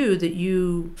to you that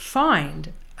you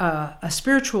find a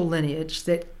spiritual lineage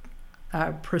that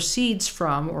proceeds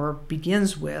from or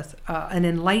begins with an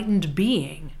enlightened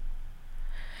being,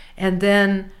 and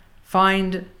then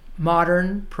find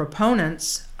modern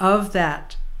proponents of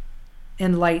that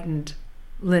enlightened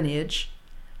lineage,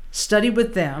 study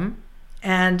with them,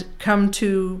 and come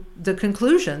to the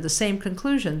conclusion, the same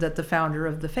conclusion that the founder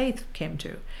of the faith came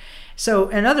to. So,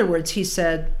 in other words, he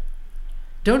said,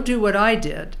 don't do what I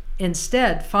did.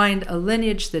 Instead, find a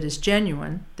lineage that is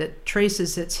genuine, that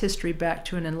traces its history back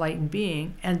to an enlightened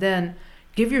being, and then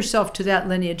give yourself to that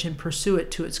lineage and pursue it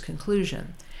to its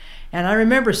conclusion. And I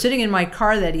remember sitting in my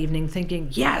car that evening thinking,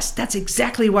 yes, that's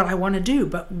exactly what I want to do,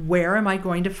 but where am I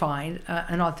going to find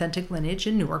an authentic lineage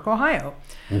in Newark, Ohio?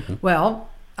 Mm-hmm. Well,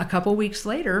 a couple weeks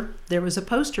later, there was a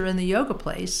poster in the yoga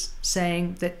place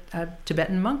saying that a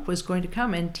Tibetan monk was going to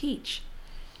come and teach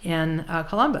in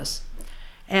Columbus.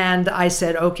 And I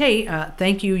said, okay,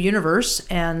 thank you, universe.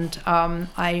 And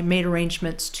I made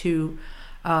arrangements to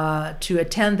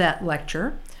attend that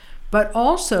lecture. But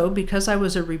also, because I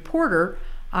was a reporter,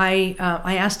 I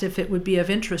asked if it would be of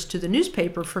interest to the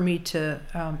newspaper for me to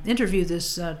interview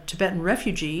this Tibetan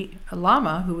refugee, a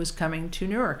Lama, who was coming to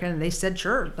Newark. And they said,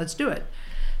 sure, let's do it.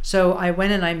 So I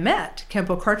went and I met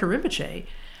Khenpo Karthar Rinpoche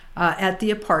at the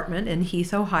apartment in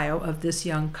Heath, Ohio, of this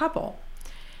young couple.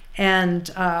 And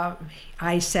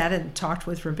I sat and talked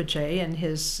with Rinpoche and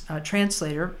his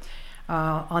translator.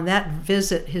 On that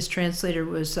visit, his translator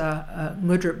was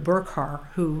Ngudrip Burkhar,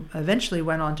 who eventually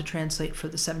went on to translate for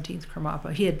the 17th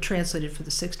Karmapa. He had translated for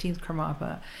the 16th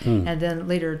Karmapa, and then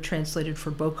later translated for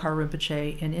Bokhar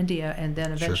Rinpoche in India, and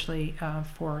then eventually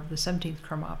for the 17th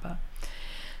Karmapa.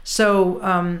 So,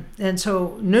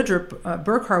 so Ngudrip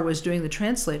Burkhar was doing the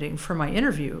translating for my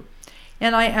interview,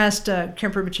 and I asked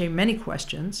Khenpo Rinpoche many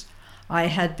questions. I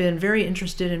had been very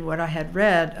interested in what I had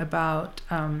read about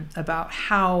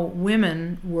how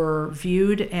women were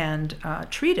viewed and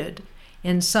treated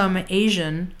in some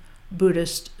Asian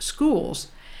Buddhist schools.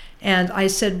 And I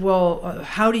said, well,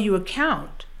 how do you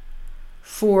account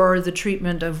for the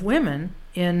treatment of women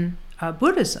in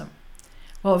Buddhism?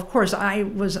 Well, of course, I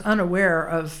was unaware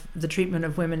of the treatment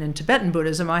of women in Tibetan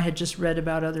Buddhism. I had just read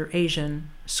about other Asian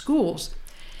schools.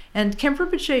 And Khenpo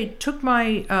Rinpoche took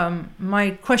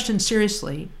my question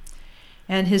seriously,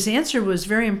 and his answer was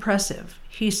very impressive.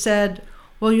 He said,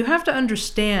 well, you have to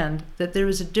understand that there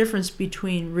is a difference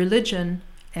between religion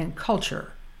and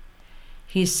culture.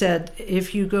 He said,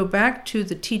 if you go back to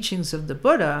the teachings of the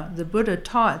Buddha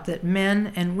taught that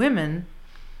men and women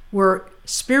were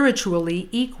spiritually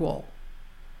equal.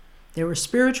 They were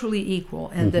spiritually equal,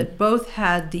 and that both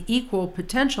had the equal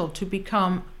potential to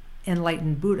become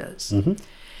enlightened Buddhas. Mm-hmm.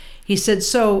 He said,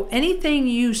 so anything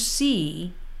you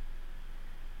see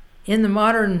in the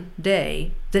modern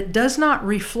day that does not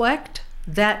reflect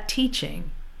that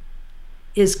teaching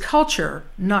is culture,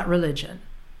 not religion.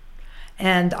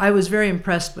 And I was very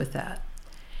impressed with that.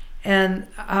 And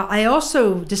I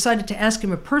also decided to ask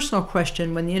him a personal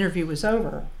question when the interview was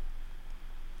over.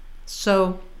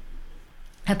 So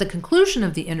at the conclusion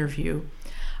of the interview,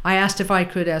 I asked if I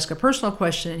could ask a personal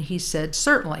question, and he said,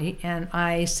 certainly. And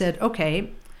I said,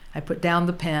 okay. I put down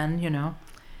the pen,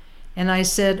 and I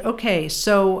said, okay,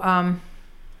 so I'm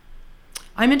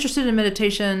interested in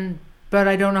meditation, but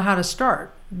I don't know how to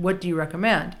start. What do you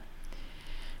recommend?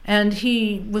 And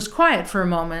he was quiet for a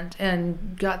moment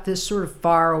and got this sort of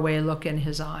faraway look in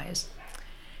his eyes.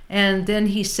 And then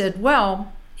he said,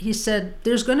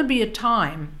 there's going to be a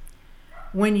time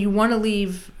when you want to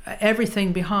leave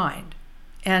everything behind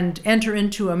and enter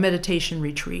into a meditation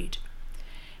retreat.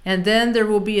 And then there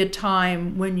will be a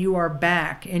time when you are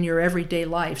back in your everyday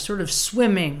life, sort of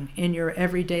swimming in your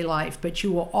everyday life, but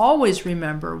you will always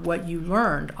remember what you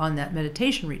learned on that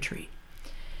meditation retreat.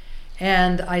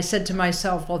 And I said to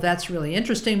myself, well, that's really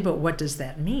interesting, but what does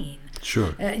that mean?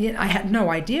 Sure. I had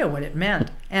no idea what it meant.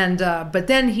 And but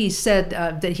then he said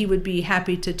that he would be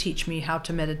happy to teach me how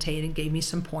to meditate and gave me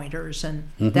some pointers and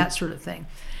that sort of thing.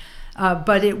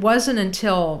 But it wasn't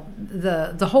until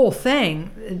the whole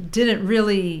thing didn't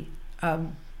really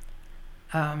come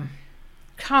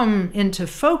into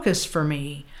focus for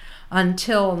me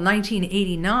until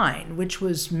 1989, which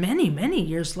was many, many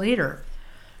years later,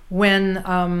 when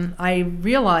I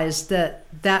realized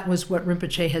that was what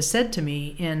Rinpoche has said to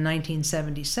me in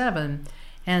 1977,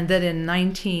 and that in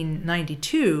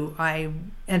 1992 I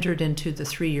entered into the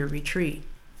 3-year retreat,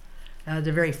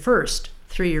 the very first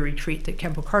 3-year retreat that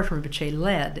Khenpo Karthar Rinpoche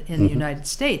led in the United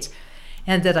States.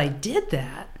 And that I did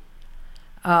that,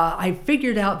 I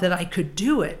figured out that I could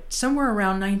do it somewhere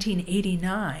around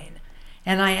 1989.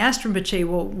 And I asked Rinpoche,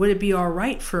 well, would it be all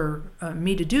right for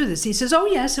me to do this? He says, oh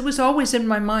yes, it was always in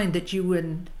my mind that you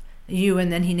and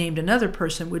then he named another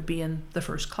person would be in the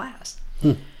first class.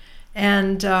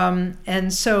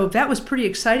 And so that was pretty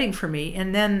exciting for me.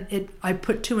 And then I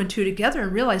put two and two together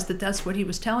and realized that that's what he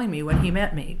was telling me when he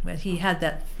met me. That he had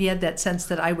that sense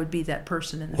that I would be that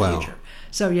person in the future.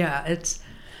 So yeah,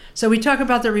 so we talk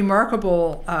about the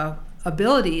remarkable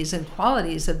abilities and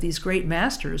qualities of these great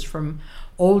masters from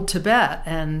old Tibet,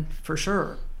 and for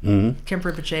sure,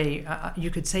 Khenpo Rinpoche, you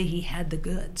could say he had the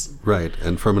goods. Right,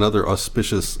 and from another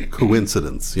auspicious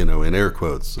coincidence, in air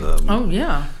quotes.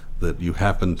 That you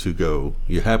happen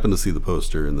to see the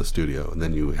poster in the studio, and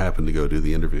then you happen to go do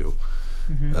the interview.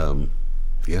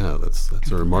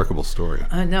 That's a remarkable story.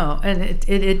 I know, and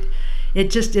it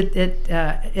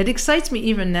excites me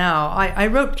even now. I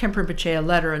wrote Khenpo Rinpoche a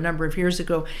letter a number of years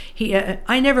ago.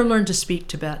 I never learned to speak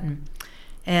Tibetan,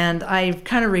 and I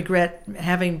kind of regret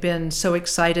having been so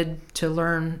excited to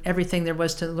learn everything there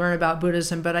was to learn about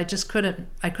Buddhism, but I just couldn't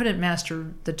master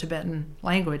the Tibetan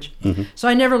language. So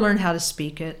I never learned how to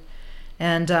speak it.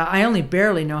 And I only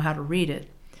barely know how to read it.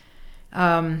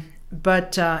 And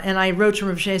I wrote to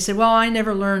Rinpoche, I said, well, I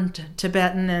never learned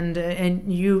Tibetan,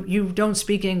 and you don't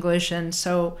speak English, and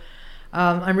so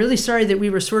I'm really sorry that we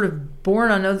were sort of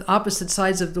born on opposite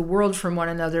sides of the world from one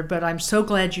another, but I'm so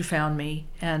glad you found me,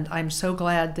 and I'm so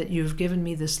glad that you've given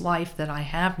me this life that I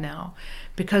have now,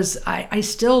 because I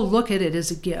still look at it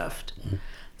as a gift.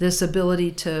 This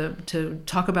ability to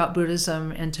talk about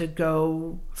Buddhism and to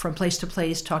go from place to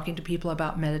place talking to people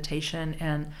about meditation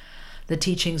and the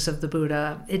teachings of the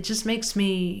Buddha. It just makes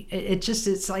me,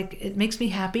 it makes me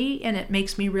happy, and it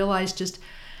makes me realize just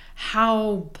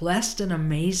how blessed and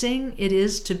amazing it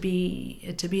is to be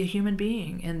a human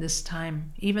being in this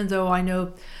time. Even though I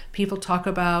know people talk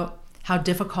about how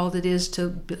difficult it is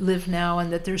to live now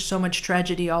and that there's so much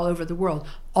tragedy all over the world.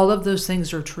 All of those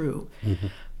things are true.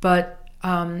 But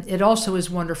it also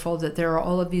is wonderful that there are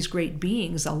all of these great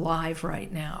beings alive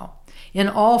right now, in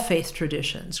all faith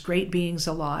traditions, great beings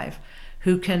alive,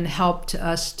 who can help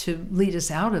us to lead us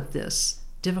out of this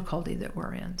difficulty that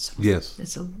we're in. So yes.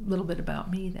 It's a little bit about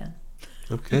me then.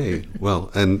 Okay. Well,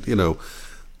 and,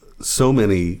 so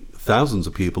many thousands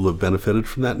of people have benefited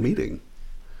from that meeting.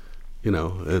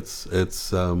 It's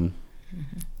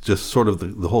just sort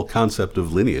of the whole concept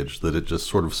of lineage, that it just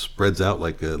sort of spreads out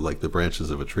like the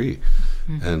branches of a tree.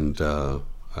 And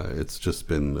it's just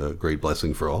been a great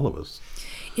blessing for all of us.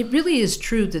 It really is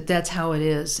true that that's how it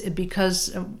is,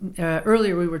 because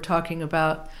earlier we were talking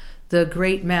about the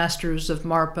great masters of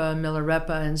Marpa,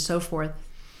 Milarepa, and so forth,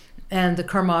 and the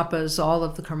Karmapas, all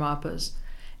of the Karmapas,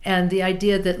 and the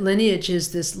idea that lineage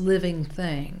is this living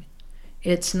thing.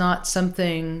 It's not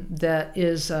something that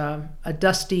is a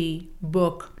dusty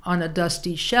book on a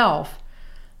dusty shelf.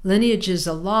 Lineage is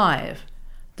alive.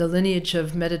 The lineage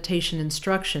of meditation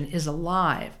instruction is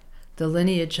alive. The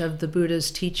lineage of the Buddha's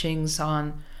teachings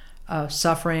on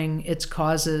suffering, its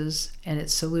causes, and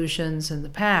its solutions, and the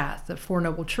path, the Four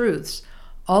Noble Truths,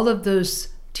 all of those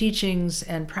teachings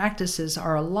and practices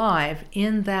are alive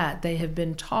in that they have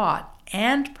been taught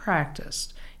and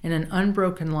practiced in an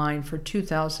unbroken line for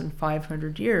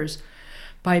 2,500 years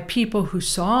by people who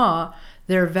saw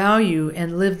their value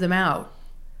and lived them out.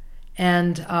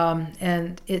 And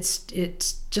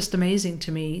it's just amazing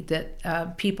to me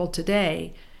that people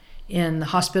today in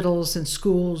hospitals and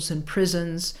schools and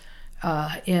prisons,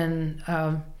 in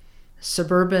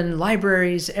suburban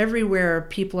libraries, everywhere,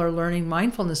 people are learning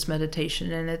mindfulness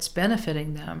meditation, and it's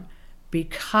benefiting them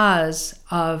because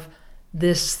of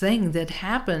this thing that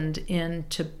happened in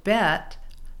Tibet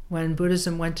when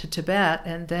Buddhism went to Tibet,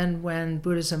 and then when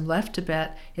Buddhism left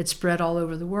Tibet, it spread all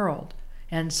over the world.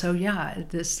 And so,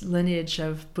 this lineage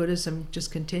of Buddhism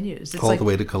just continues. It's all the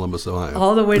way to Columbus, Ohio.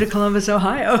 All the way to Columbus,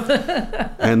 Ohio.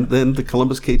 And then the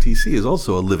Columbus KTC is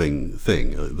also a living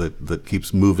thing that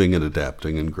keeps moving and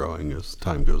adapting and growing as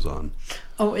time goes on.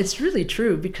 Oh, it's really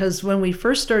true, because when we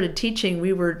first started teaching,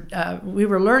 we were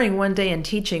learning one day and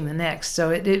teaching the next. So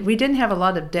we didn't have a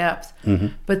lot of depth.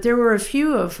 But there were a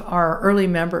few of our early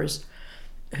members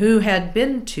who had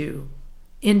been to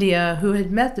India, who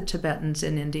had met the Tibetans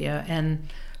in India and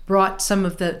brought some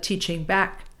of the teaching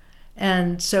back.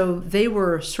 And so they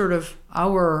were sort of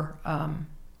our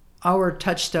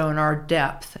touchstone, our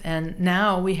depth. And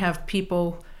now we have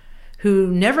people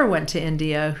who never went to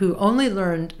India, who only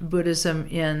learned Buddhism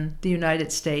in the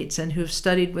United States, and who've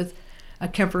studied with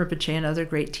Khenpo Rinpoche and other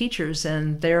great teachers,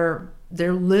 and they're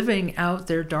living out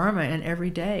their Dharma in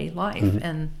everyday life.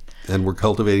 And we're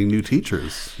cultivating new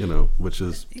teachers, which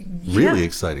is really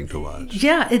exciting to watch.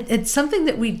 Yeah, it's something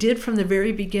that we did from the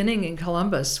very beginning in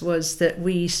Columbus, was that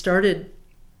we started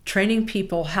training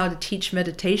people how to teach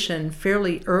meditation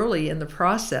fairly early in the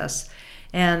process.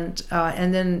 And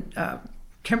then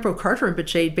Khenpo Karthar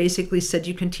Rinpoche basically said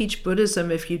you can teach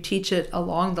Buddhism if you teach it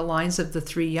along the lines of the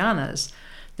three yanas,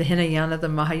 the Hinayana, the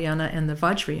Mahayana, and the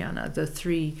Vajrayana, the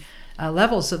three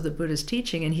levels of the Buddha's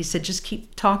teaching. And he said, just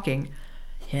keep talking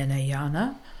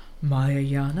Hinayana,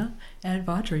 Mahayana, and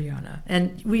Vajrayana.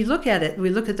 And we look at it,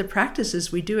 we look at the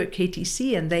practices we do at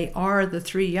KTC, and they are the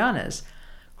three yanas.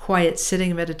 Quiet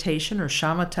sitting meditation, or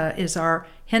shamatha, is our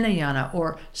Hinayana,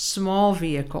 or small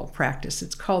vehicle practice.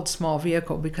 It's called small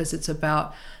vehicle because it's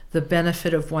about the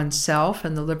benefit of oneself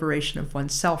and the liberation of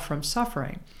oneself from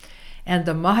suffering. And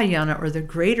the Mahayana, or the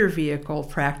greater vehicle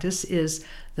practice, is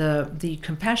the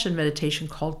compassion meditation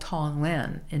called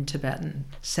Tonglen in Tibetan,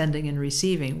 sending and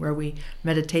receiving, where we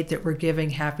meditate that we're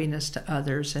giving happiness to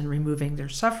others and removing their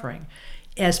suffering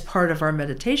as part of our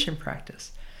meditation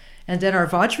practice. And then our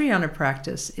Vajrayana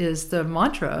practice is the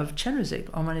mantra of Chenrezig,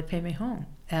 Om Mani Padme Hum,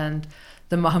 and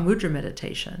the Mahamudra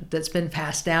meditation that's been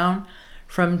passed down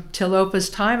from Tilopa's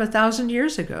time 1,000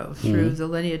 years ago through the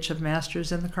lineage of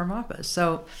masters and the Karmapas.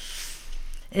 So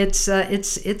it's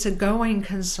a going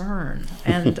concern,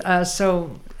 and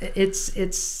so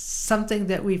it's something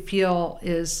that we feel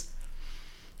is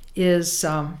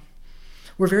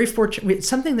we're very fortunate. It's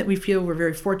something that we feel we're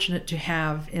very fortunate to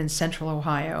have in Central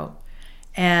Ohio.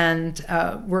 And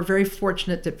we're very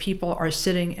fortunate that people are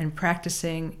sitting and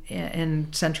practicing in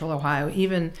Central Ohio,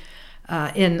 even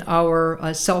in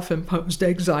our self-imposed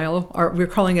exile. We're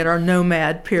calling it our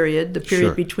nomad period, the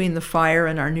period between the fire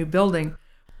and our new building.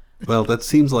 Well, that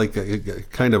seems like a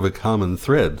kind of a common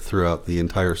thread throughout the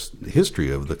entire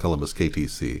history of the Columbus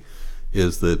KTC,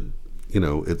 is that,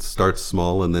 it starts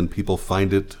small and then people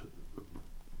find it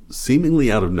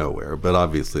seemingly out of nowhere, but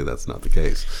obviously that's not the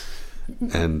case.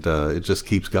 And it just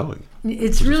keeps going.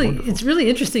 It's really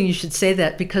interesting you should say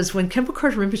that, because when Khenpo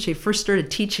Karthar Rinpoche first started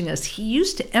teaching us, he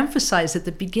used to emphasize at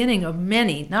the beginning of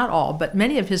many, not all, but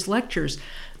many of his lectures,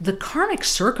 the karmic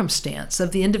circumstance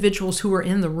of the individuals who were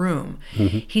in the room.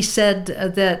 Mm-hmm. He said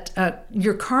that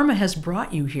your karma has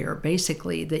brought you here,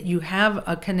 basically, that you have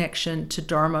a connection to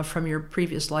Dharma from your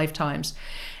previous lifetimes.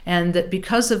 And that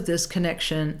because of this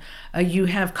connection, you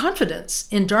have confidence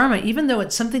in Dharma, even though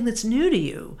it's something that's new to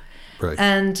you. Right.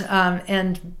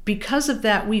 And because of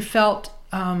that, we felt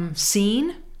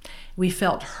seen, we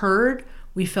felt heard,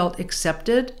 we felt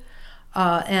accepted,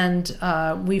 and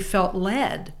we felt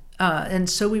led. And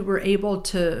so we were able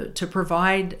to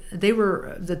provide.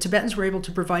 The Tibetans were able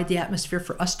to provide the atmosphere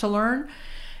for us to learn.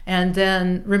 And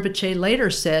then Rinpoche later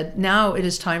said, "Now it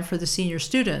is time for the senior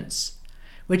students,"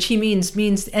 which he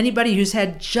means anybody who's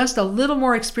had just a little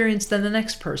more experience than the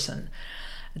next person.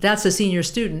 That's a senior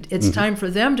student. It's time for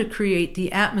them to create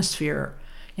the atmosphere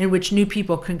in which new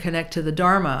people can connect to the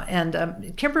Dharma. And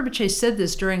Khenpo Rinpoche said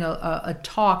this during a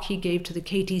talk he gave to the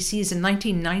KTCs in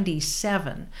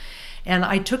 1997. And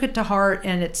I took it to heart,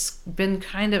 and it's been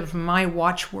kind of my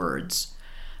watchwords,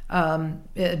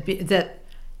 that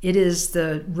it is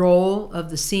the role of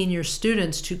the senior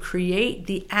students to create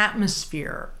the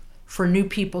atmosphere for new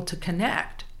people to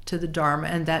connect to the Dharma.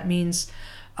 And that means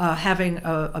having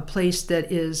a place that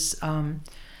is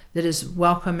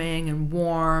welcoming and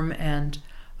warm and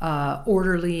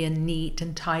orderly and neat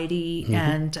and tidy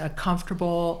and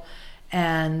comfortable,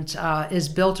 and is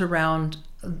built around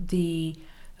the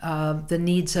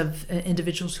needs of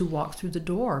individuals who walk through the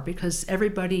door, because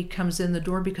everybody comes in the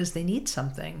door because they need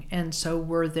something, and so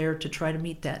we're there to try to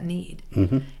meet that need.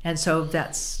 And so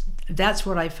that's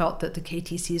what I felt that the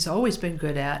KTC has always been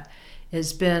good at,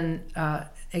 has been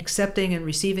accepting and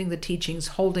receiving the teachings,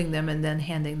 holding them, and then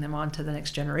handing them on to the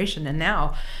next generation. And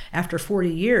now, after 40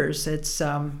 years, it's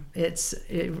so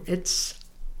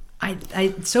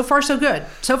far so good.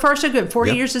 So far so good.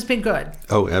 40 years has been good.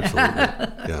 Oh, absolutely.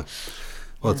 Yeah.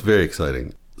 Well, it's very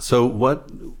exciting. So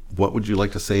what would you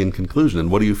like to say in conclusion,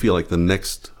 and what do you feel like the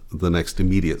next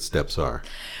immediate steps are?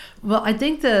 Well, I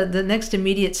think the next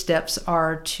immediate steps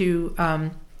are to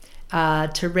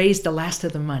raise the last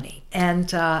of the money,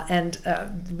 and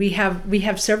we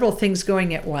have several things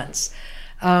going at once.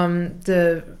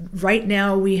 Right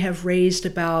now we have raised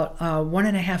about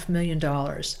 $1.5 million.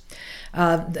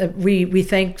 We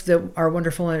thank our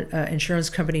wonderful insurance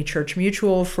company, Church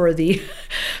Mutual, for the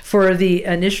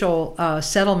initial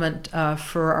settlement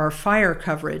for our fire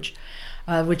coverage,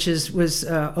 which was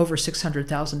over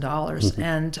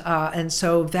 $600,000, and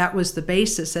so that was the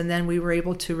basis. And then we were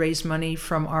able to raise money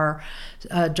from our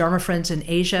Dharma friends in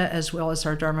Asia as well as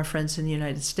our Dharma friends in the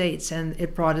United States, and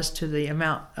it brought us to the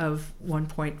amount of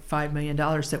 $1.5 million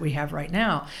that we have right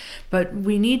now. But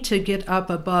we need to get up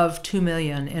above $2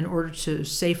 million in order to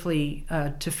safely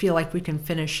to feel like we can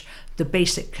finish the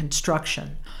basic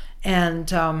construction.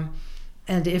 And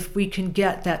if we can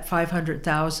get that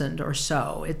 500,000 or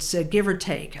so, it's a give or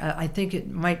take. I think it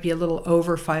might be a little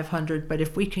over 500, but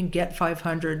if we can get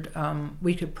 500,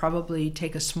 we could probably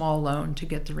take a small loan to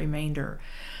get the remainder,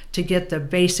 to get the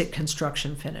basic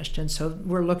construction finished. And so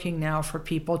we're looking now for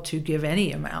people to give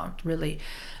any amount, really.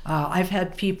 I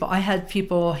had people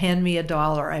hand me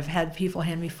 $1. I've had people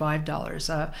hand me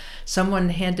 $5. Someone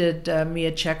handed me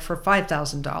a check for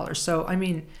 $5,000. So, I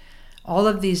mean, all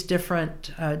of these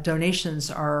different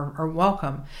donations are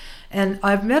welcome. And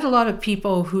I've met a lot of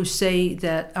people who say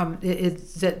that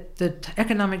that the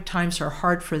economic times are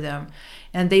hard for them,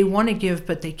 and they want to give,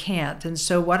 but they can't. And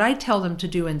so what I tell them to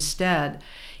do instead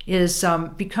is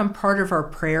become part of our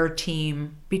prayer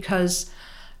team, because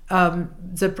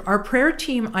our prayer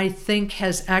team, I think,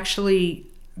 has actually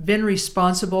been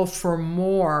responsible for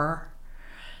more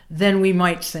than we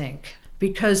might think,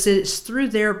 because it's through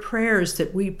their prayers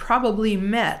that we probably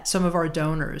met some of our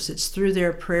donors. It's through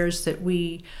their prayers that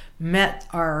we met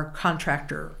our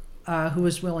contractor who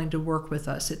was willing to work with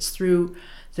us. It's through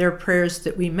their prayers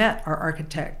that we met our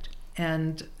architect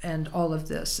and all of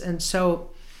this. And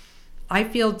so I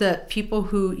feel that people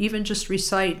who even just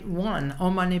recite one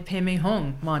Om Mani Padme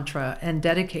Hum mantra and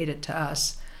dedicate it to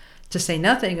us, to say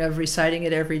nothing of reciting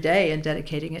it every day and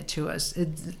dedicating it to us,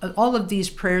 all of these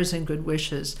prayers and good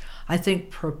wishes, I think,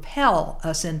 propel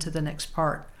us into the next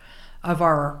part of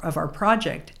our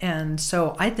project. And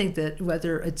so I think that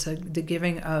whether it's the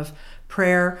giving of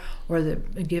prayer or the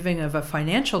giving of a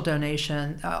financial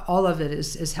donation, all of it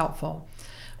is helpful.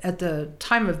 At the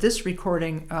time of this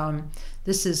recording,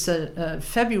 this is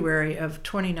February of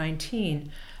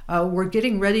 2019, we're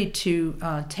getting ready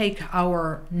to take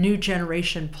our new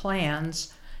generation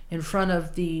plans in front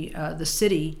of the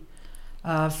city,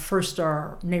 first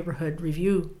our neighborhood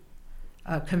review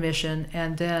commission,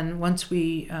 and then once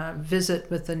we visit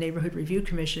with the neighborhood review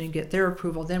commission and get their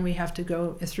approval, then we have to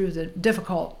go through the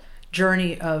difficult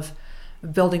journey of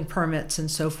building permits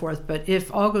and so forth. But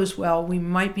if all goes well, we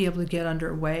might be able to get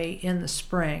underway in the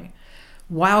spring,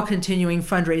 while continuing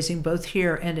fundraising both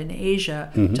here and in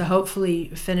Asia, to hopefully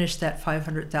finish that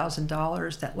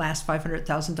 $500,000, that last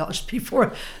 $500,000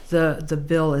 before the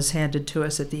bill is handed to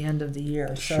us at the end of the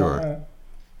year. So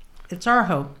it's our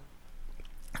hope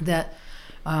that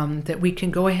that we can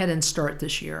go ahead and start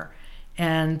this year,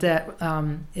 and that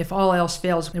if all else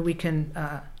fails, we can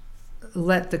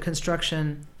let the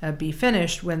construction be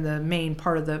finished when the main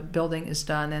part of the building is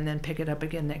done, and then pick it up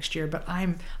again next year. But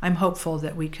I'm hopeful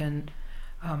that we can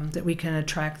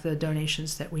attract the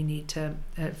donations that we need to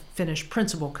finish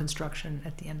principal construction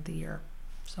at the end of the year.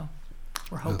 So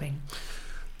we're hoping.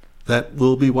 That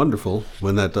will be wonderful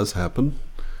when that does happen.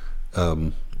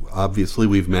 Obviously,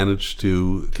 we've managed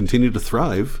to continue to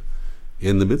thrive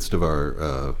in the midst of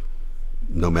our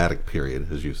nomadic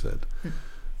period, as you said.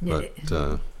 But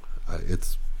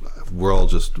we're all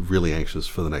just really anxious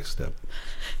for the next step.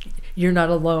 You're not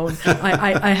alone.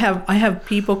 I have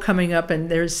people coming up and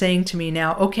they're saying to me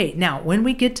now, okay, now when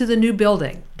we get to the new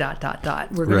building, ...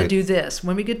 we're going to do this.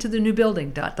 When we get to the new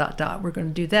building, ... we're going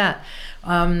to do that.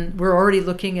 We're already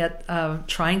looking at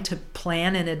trying to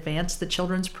plan in advance the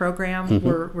children's program.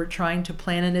 We're trying to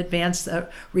plan in advance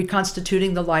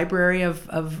reconstituting the library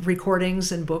of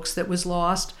recordings and books that was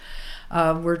lost.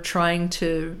 We're trying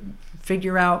to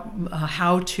figure out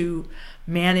how to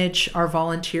manage our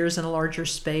volunteers in a larger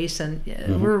space, and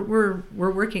we're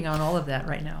working on all of that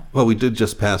right now. Well, we did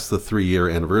just pass the 3-year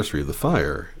anniversary of the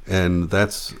fire, and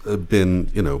that's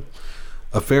been,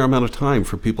 a fair amount of time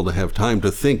for people to have time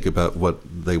to think about what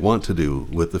they want to do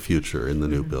with the future in the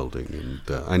new building.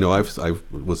 And I know I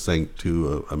was saying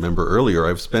to a member earlier,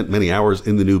 I've spent many hours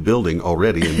in the new building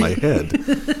already in my head.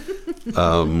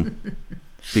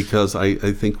 Because I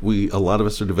think a lot of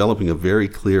us are developing a very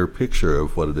clear picture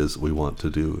of what it is that we want to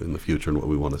do in the future and what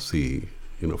we want to see,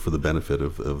 for the benefit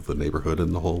of the neighborhood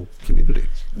and the whole community.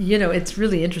 It's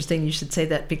really interesting you should say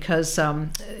that, because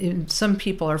some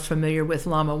people are familiar with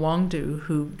Lama Wangdu,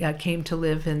 who came to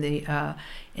live in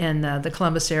the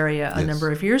Columbus area a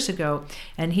number of years ago,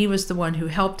 and he was the one who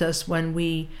helped us when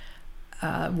we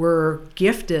were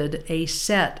gifted a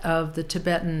set of the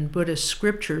Tibetan Buddhist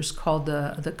scriptures called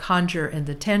the Kanjur and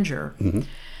the Tenjur.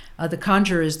 The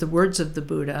Kanjur is the words of the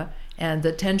Buddha, and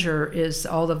the Tenjur is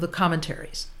all of the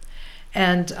commentaries.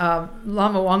 And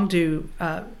Lama Wangdu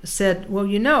said, well,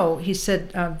 he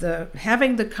said,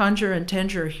 having the Kanjur and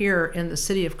Tenjur here in the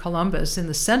city of Columbus, in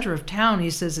the center of town, he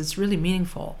says it's really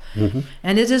meaningful,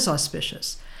 and it is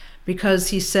auspicious. Because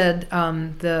he said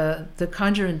the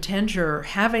Kanjur and Tenjur,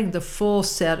 having the full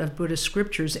set of Buddhist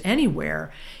scriptures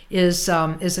anywhere is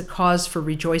a cause for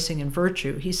rejoicing in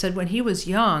virtue. He said when he was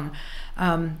young,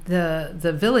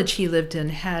 the village he lived in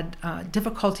had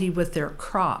difficulty with their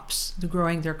crops,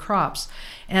 growing their crops,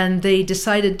 and they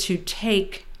decided to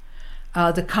take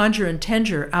the Conjure and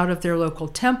Tengger out of their local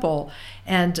temple,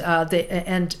 and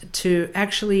to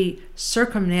actually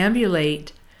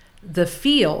circumambulate the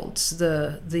fields,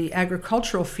 the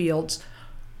agricultural fields,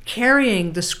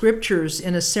 carrying the scriptures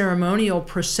in a ceremonial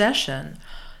procession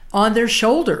on their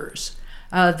shoulders.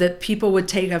 That people would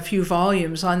take a few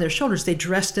volumes on their shoulders. They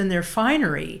dressed in their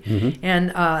finery,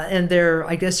 and their,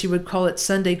 I guess you would call it,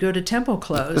 Sunday go to temple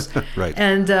clothes. Right.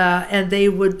 And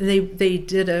they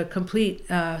did a complete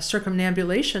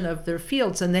circumambulation of their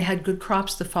fields, and they had good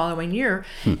crops the following year.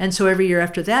 And so every year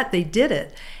after that, they did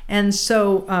it. And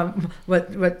so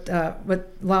what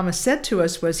Lama said to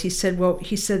us was, he said,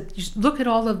 look at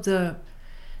all of the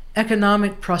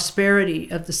economic prosperity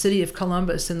of the city of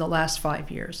Columbus in the last 5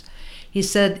 years. He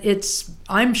said,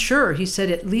 I'm sure, he said,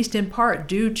 at least in part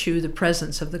due to the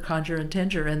presence of the Conjure and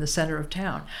Tengger in the center of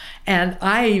town. And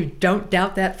I don't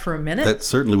doubt that for a minute. That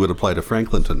certainly would apply to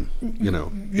Franklinton.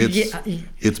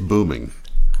 It's booming.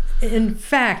 In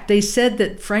fact, they said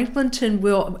that Franklinton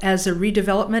will, as a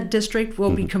redevelopment district,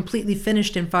 will be completely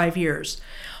finished in 5 years.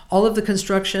 All of the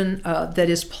construction that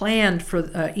is planned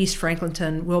for East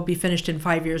Franklinton will be finished in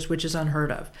 5 years, which is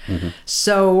unheard of.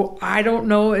 So I don't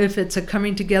know if it's a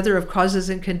coming together of causes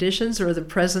and conditions, or the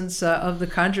presence of the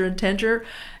Conjure and Tengger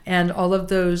and all of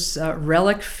those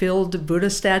relic-filled Buddha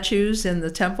statues in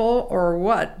the temple, or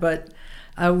what. But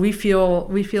we feel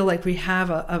like we have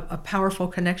a powerful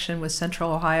connection with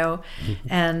Central Ohio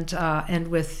and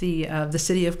with the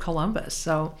city of Columbus.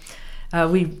 So.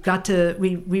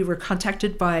 We were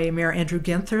contacted by Mayor Andrew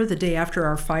Ginther the day after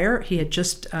our fire. He had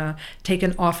just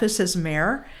taken office as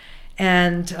mayor,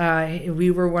 and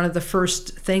we were one of the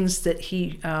first things that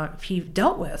he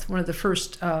dealt with, one of the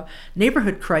first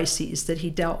neighborhood crises that he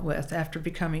dealt with after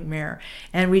becoming mayor.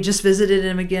 And we just visited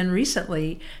him again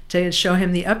recently to show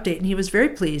him the update, and he was very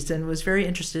pleased and was very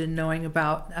interested in knowing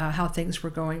about how things were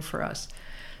going for us.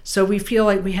 So we feel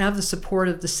like we have the support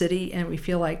of the city, and we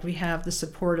feel like we have the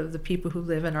support of the people who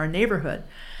live in our neighborhood.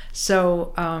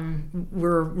 So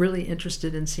we're really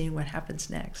interested in seeing what happens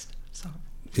next. So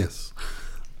yes.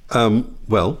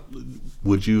 Well,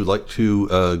 would you like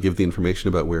to give the information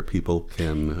about where people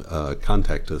can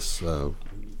contact us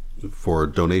for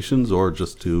donations, or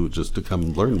just to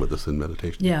come learn with us in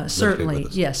meditation? Yeah, certainly.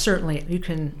 Yes, certainly. You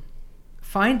can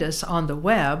find us on the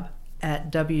web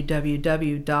at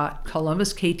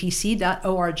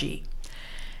www.columbusktc.org.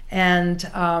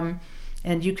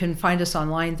 And you can find us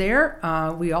online there.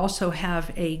 We also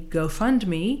have a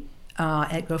GoFundMe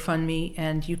at GoFundMe,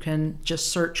 and you can just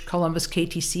search Columbus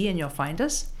KTC and you'll find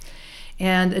us.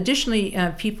 And additionally,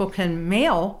 people can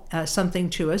mail something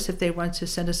to us if they want to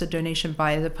send us a donation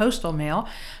by the postal mail.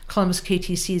 Columbus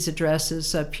KTC's address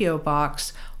is P.O.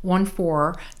 Box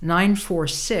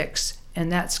 14946,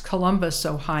 and that's Columbus,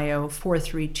 Ohio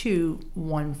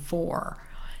 43214.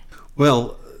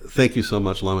 Well, thank you so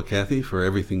much, Lama Kathy, for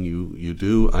everything you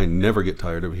do. I never get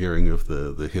tired of hearing of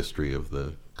the history of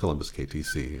the Columbus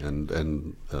KTC and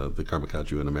the Karma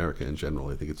Kagyu in America in general.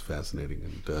 I think it's fascinating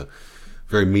and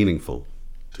very meaningful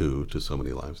to so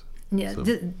many lives. Yeah, so.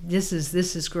 This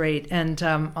is great, and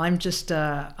I'm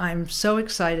so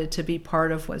excited to be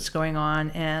part of what's going on,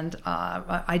 and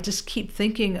I just keep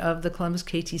thinking of the Columbus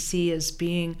KTC as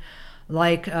being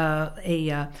like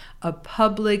a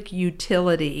public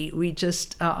utility. We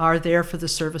just are there for the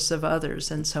service of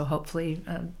others, and so hopefully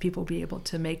people will be able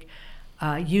to make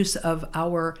use of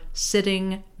our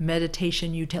sitting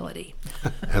meditation utility.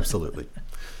 Absolutely.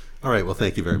 All right. Well,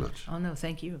 thank you very much. Oh, no,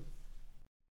 thank you.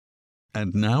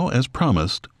 And now, as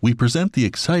promised, we present the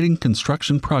exciting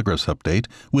construction progress update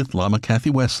with Lama Kathy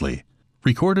Wesley,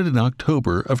 recorded in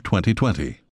October of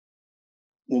 2020.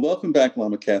 Well, welcome back,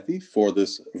 Lama Kathy, for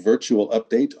this virtual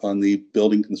update on the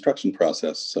building construction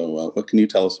process. So what can you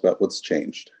tell us about what's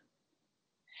changed?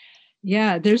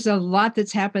 Yeah, there's a lot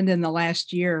that's happened in the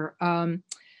last year.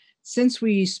 Since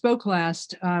we spoke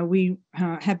last, we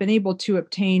have been able to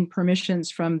obtain permissions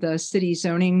from the city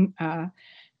zoning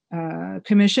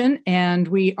commission, and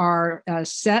we are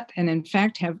set and in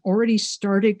fact have already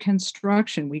started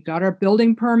construction. We got our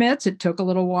building permits. It took a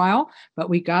little while, but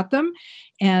we got them.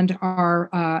 And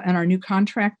our new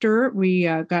contractor, we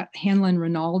got Hanlon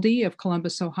Rinaldi of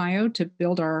Columbus, Ohio, to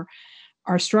build our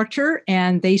structure,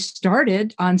 and they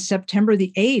started on September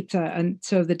the 8th. And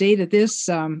so the date of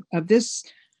this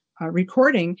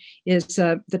recording is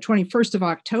the 21st of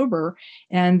October,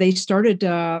 and they started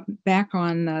back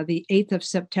on the 8th of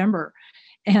September.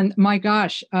 And my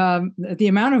gosh, the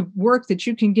amount of work that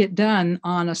you can get done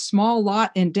on a small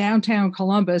lot in downtown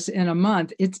Columbus in a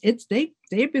month,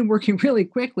 they've been working really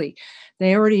quickly.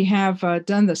 They already have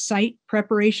done the site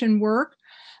preparation work,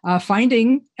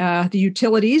 finding the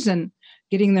utilities and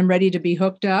getting them ready to be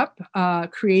hooked up,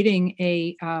 creating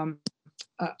a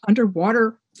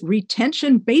underwater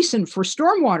retention basin for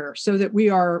stormwater so that we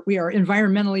are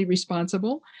environmentally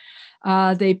responsible.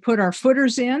 They put our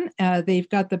footers in. They've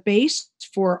got the base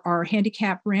for our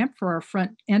handicap ramp for our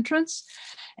front entrance,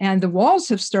 and the walls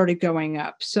have started going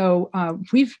up. So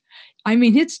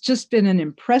it's just been an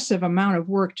impressive amount of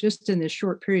work just in this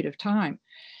short period of time.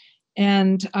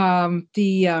 And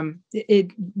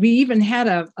we even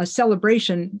had a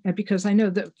celebration, because I know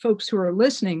that folks who are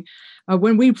listening,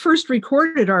 when we first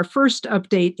recorded our first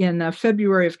update in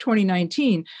February of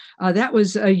 2019, that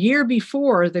was a year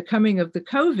before the coming of the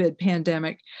COVID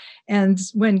pandemic. And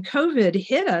when COVID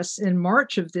hit us in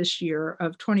March of this year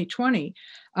of 2020,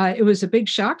 it was a big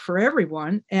shock for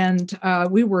everyone. And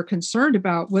we were concerned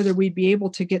about whether we'd be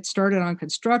able to get started on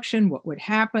construction, what would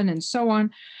happen, and so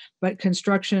on. But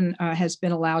construction has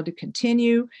been allowed to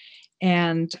continue.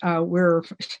 And we're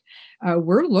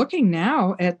looking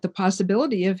now at the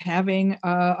possibility of having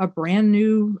a brand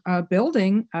new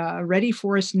building ready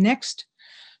for us next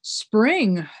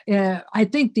spring. I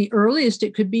think the earliest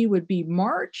it could be would be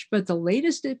March, but the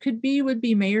latest it could be would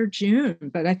be May or June.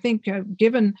 But I think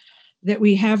given that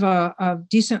we have a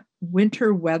decent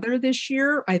winter weather this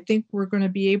year, I think we're going to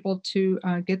be able to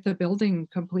get the building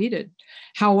completed.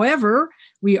 However,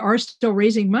 we are still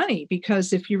raising money,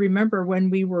 because if you remember when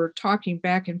we were talking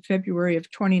back in February of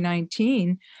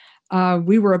 2019,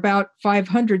 we were about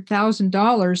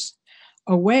 $500,000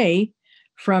 away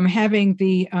from having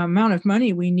the amount of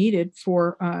money we needed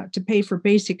to pay for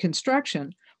basic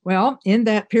construction. Well, in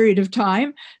that period of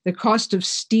time, the cost of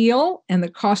steel and the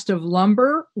cost of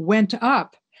lumber went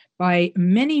up by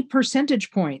many percentage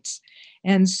points.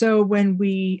 And so when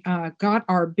we got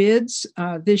our bids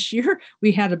this year,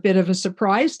 we had a bit of a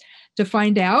surprise to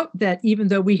find out that even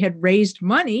though we had raised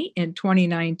money in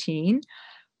 2019,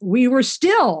 we were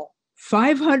still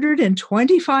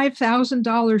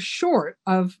 $525,000 short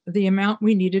of the amount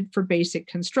we needed for basic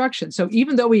construction. So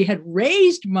even though we had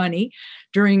raised money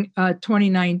during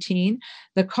 2019,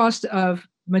 the cost of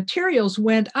materials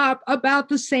went up about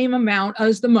the same amount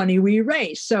as the money we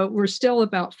raised. So we're still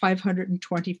about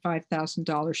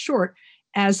 $525,000 short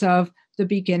as of the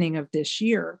beginning of this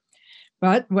year.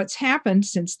 But what's happened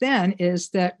since then is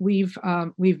that we've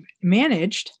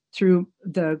managed, through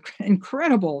the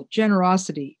incredible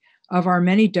generosity of our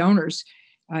many donors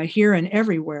here and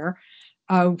everywhere,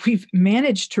 we've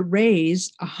managed to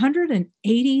raise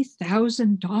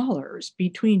 $180,000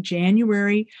 between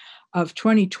January of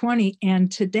 2020 and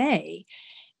today.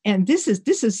 And this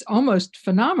is almost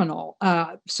phenomenal.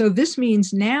 So this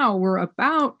means now we're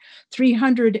about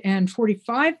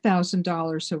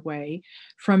 $345,000 away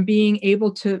from being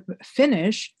able to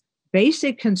finish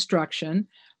basic construction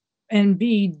and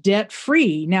be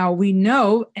debt-free. Now, we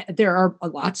know there are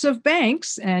lots of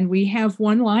banks, and we have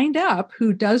one lined up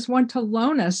who does want to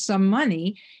loan us some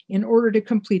money in order to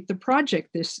complete the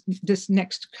project this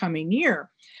next coming year.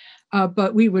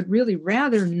 But we would really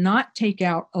rather not take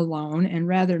out a loan and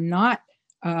rather not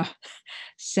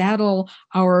saddle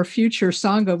our future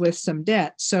Sangha with some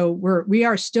debt. So we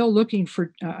are still looking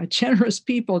for generous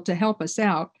people to help us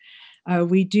out.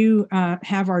 We do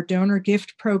have our donor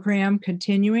gift program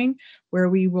continuing, where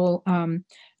we will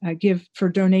give for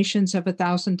donations of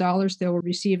 $1,000. They will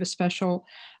receive a special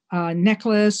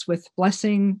necklace with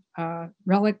blessing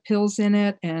relic pills in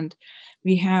it. And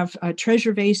we have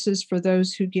treasure vases for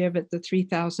those who give at the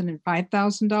 $3,000 and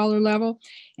 $5,000 level.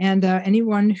 And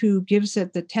anyone who gives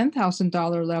at the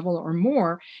 $10,000 level or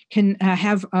more can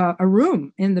have a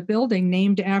room in the building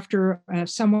named after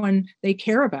someone they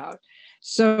care about.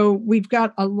 So we've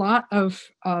got a lot of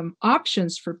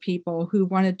options for people who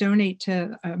want to donate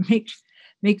to make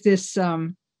this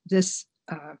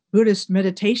Buddhist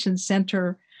meditation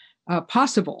center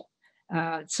possible.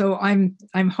 So I'm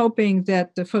hoping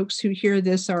that the folks who hear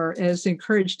this are as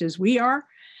encouraged as we are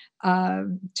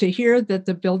to hear that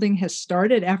the building has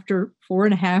started after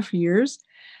 4.5 years,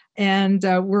 and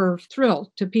we're thrilled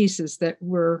to pieces that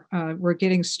we're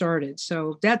getting started.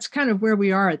 So that's kind of where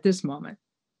we are at this moment.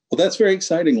 Well, that's very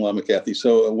exciting, Lama Kathy.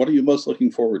 So what are you most looking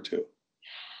forward to?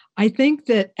 I think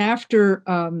that after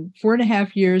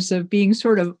 4.5 years of being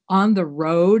sort of on the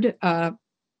road,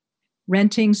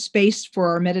 renting space for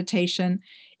our meditation,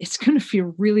 it's going to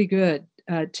feel really good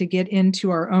to get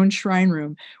into our own shrine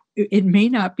room it may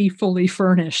not be fully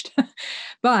furnished,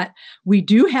 but we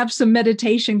do have some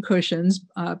meditation cushions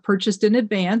purchased in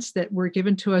advance that were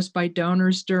given to us by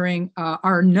donors during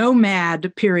our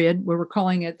nomad period, where we're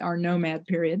calling it our nomad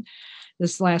period,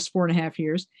 this last 4.5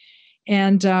 years.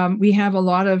 And we have a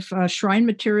lot of shrine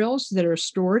materials that are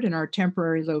stored in our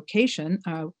temporary location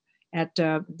at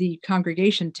the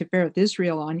congregation Tifereth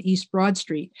Israel on East Broad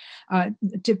Street.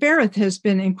 Tifereth has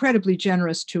been incredibly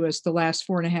generous to us the last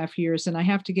 4.5 years, and I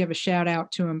have to give a shout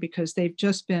out to them because they've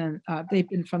been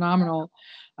phenomenal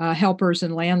helpers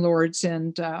and landlords,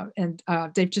 and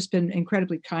they've just been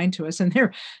incredibly kind to us. And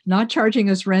they're not charging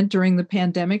us rent during the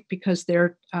pandemic because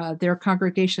their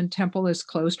congregation temple is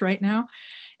closed right now.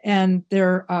 And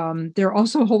they're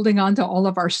also holding on to all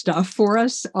of our stuff for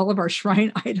us, all of our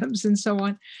shrine items and so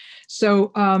on.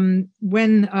 So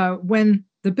when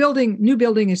the new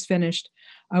building is finished,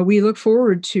 we look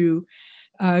forward to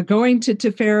going to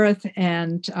Tifereth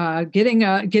and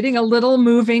getting a little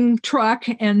moving truck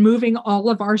and moving all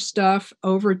of our stuff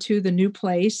over to the new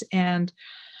place. And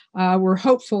we're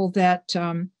hopeful that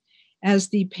as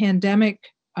the pandemic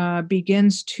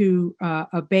begins to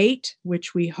abate,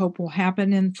 which we hope will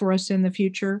happen for us in the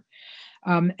future,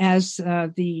 as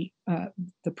the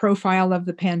profile of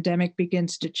the pandemic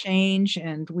begins to change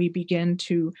and we begin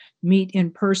to meet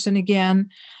in person again.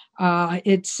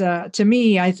 It's to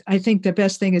me, I think the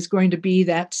best thing is going to be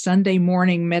that Sunday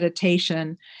morning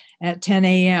meditation at 10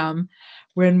 a.m.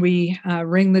 when we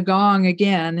ring the gong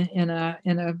again in a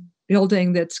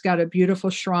building that's got a beautiful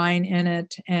shrine in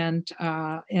it, and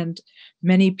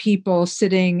many people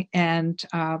sitting and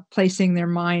placing their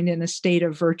mind in a state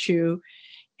of virtue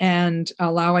and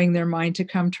allowing their mind to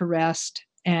come to rest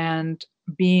and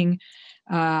being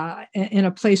in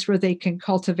a place where they can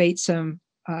cultivate some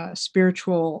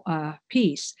spiritual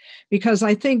peace. Because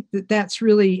I think that that's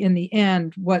really, in the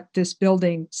end, what this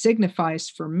building signifies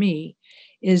for me.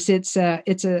 Is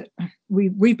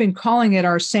we've been calling it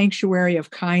our sanctuary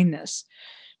of kindness,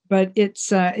 but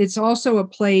it's also a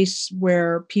place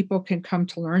where people can come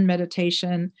to learn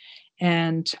meditation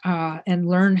and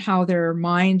learn how their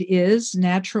mind is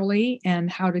naturally and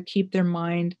how to keep their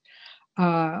mind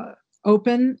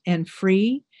open and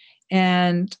free.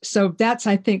 And so that's,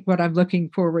 I think, what I'm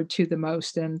looking forward to the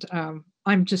most. And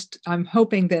I'm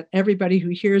hoping that everybody who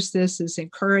hears this is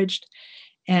encouraged.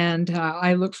 And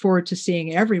I look forward to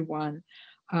seeing everyone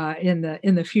in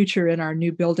the future in our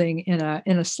new building in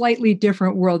a slightly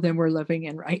different world than we're living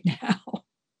in right now.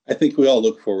 I think we all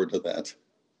look forward to that.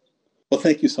 Well,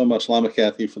 thank you so much, Lama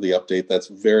Kathy, for the update. That's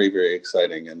very, very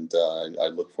exciting, and I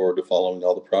look forward to following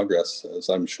all the progress, as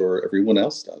I'm sure everyone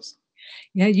else does.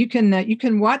 Yeah, you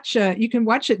can watch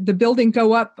the building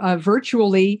go up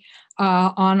virtually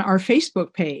on our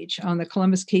Facebook page, on the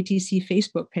Columbus KTC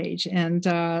Facebook page, and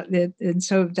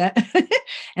so that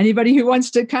anybody who wants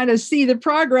to kind of see the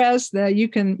progress, you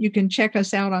can check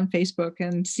us out on Facebook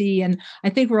and see. And I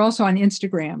think we're also on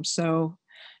Instagram, so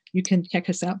you can check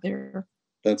us out there.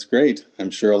 That's great. I'm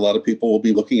sure a lot of people will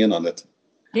be looking in on it.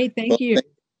 Hey, thank you.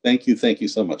 Thank you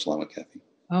so much, Lama Kathy.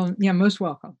 Oh, yeah, most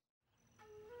welcome.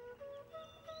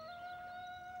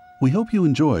 We hope you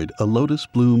enjoyed A Lotus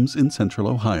Blooms in Central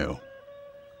Ohio.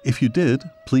 If you did,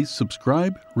 please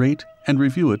subscribe, rate, and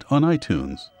review it on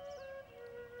iTunes.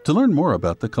 To learn more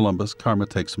about the Columbus Karma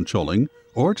Thegsum Choling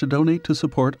or to donate to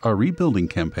support our rebuilding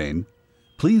campaign,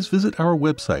 please visit our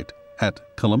website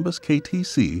at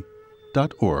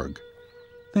columbusktc.org.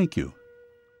 Thank you.